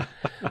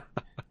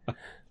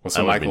 Well,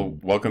 so Michael,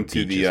 welcome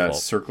to the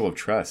Circle of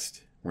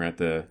Trust. We're going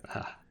to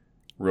have to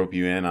rope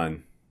you in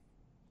on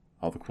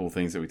all the cool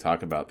things that we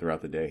talk about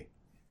throughout the day.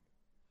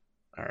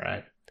 All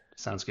right.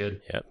 Sounds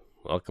good. Yep.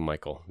 Welcome,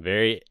 Michael.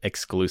 Very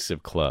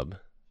exclusive club.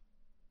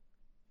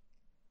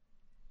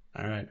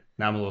 All right.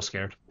 Now I'm a little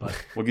scared, but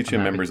we'll get you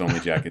a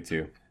members-only jacket,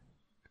 too.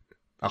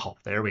 Oh,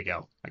 there we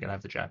go. I gotta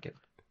have the jacket.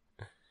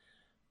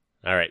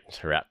 All right,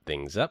 to wrap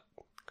things up.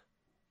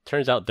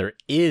 Turns out there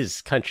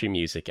is country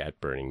music at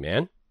Burning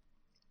Man.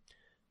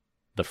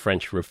 The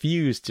French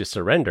refused to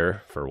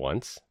surrender for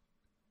once.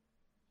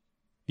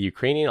 The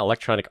Ukrainian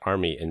Electronic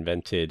Army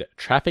invented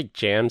traffic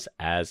jams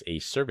as a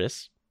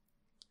service.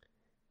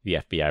 The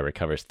FBI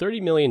recovers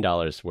 $30 million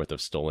worth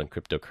of stolen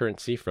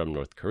cryptocurrency from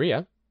North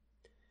Korea.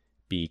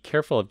 Be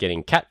careful of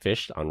getting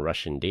catfished on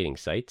Russian dating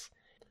sites.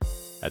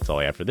 That's all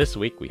I have for this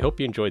week. We hope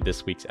you enjoyed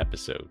this week's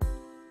episode.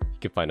 You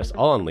can find us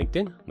all on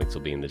LinkedIn. Links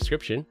will be in the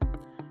description.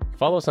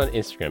 Follow us on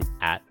Instagram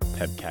at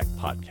PebCAC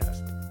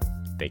Podcast.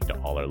 Thank you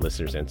to all our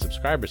listeners and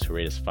subscribers who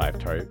rate us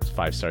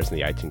 5 stars in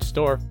the iTunes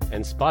Store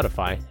and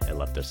Spotify and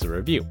left us a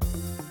review.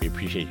 We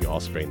appreciate you all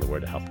spreading the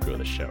word to help grow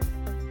the show.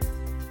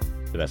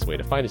 The best way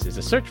to find us is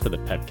to search for the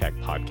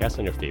PebCAC Podcast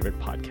on your favorite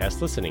podcast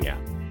listening app.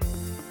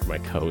 For my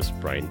co-host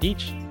Brian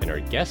Deach and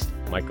our guest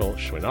Michael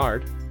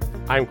Schwinnard,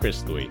 I'm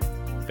Chris Louie.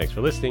 Thanks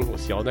for listening. We'll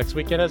see you all next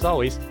weekend. As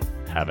always,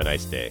 have a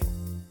nice day.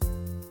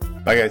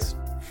 Bye, guys.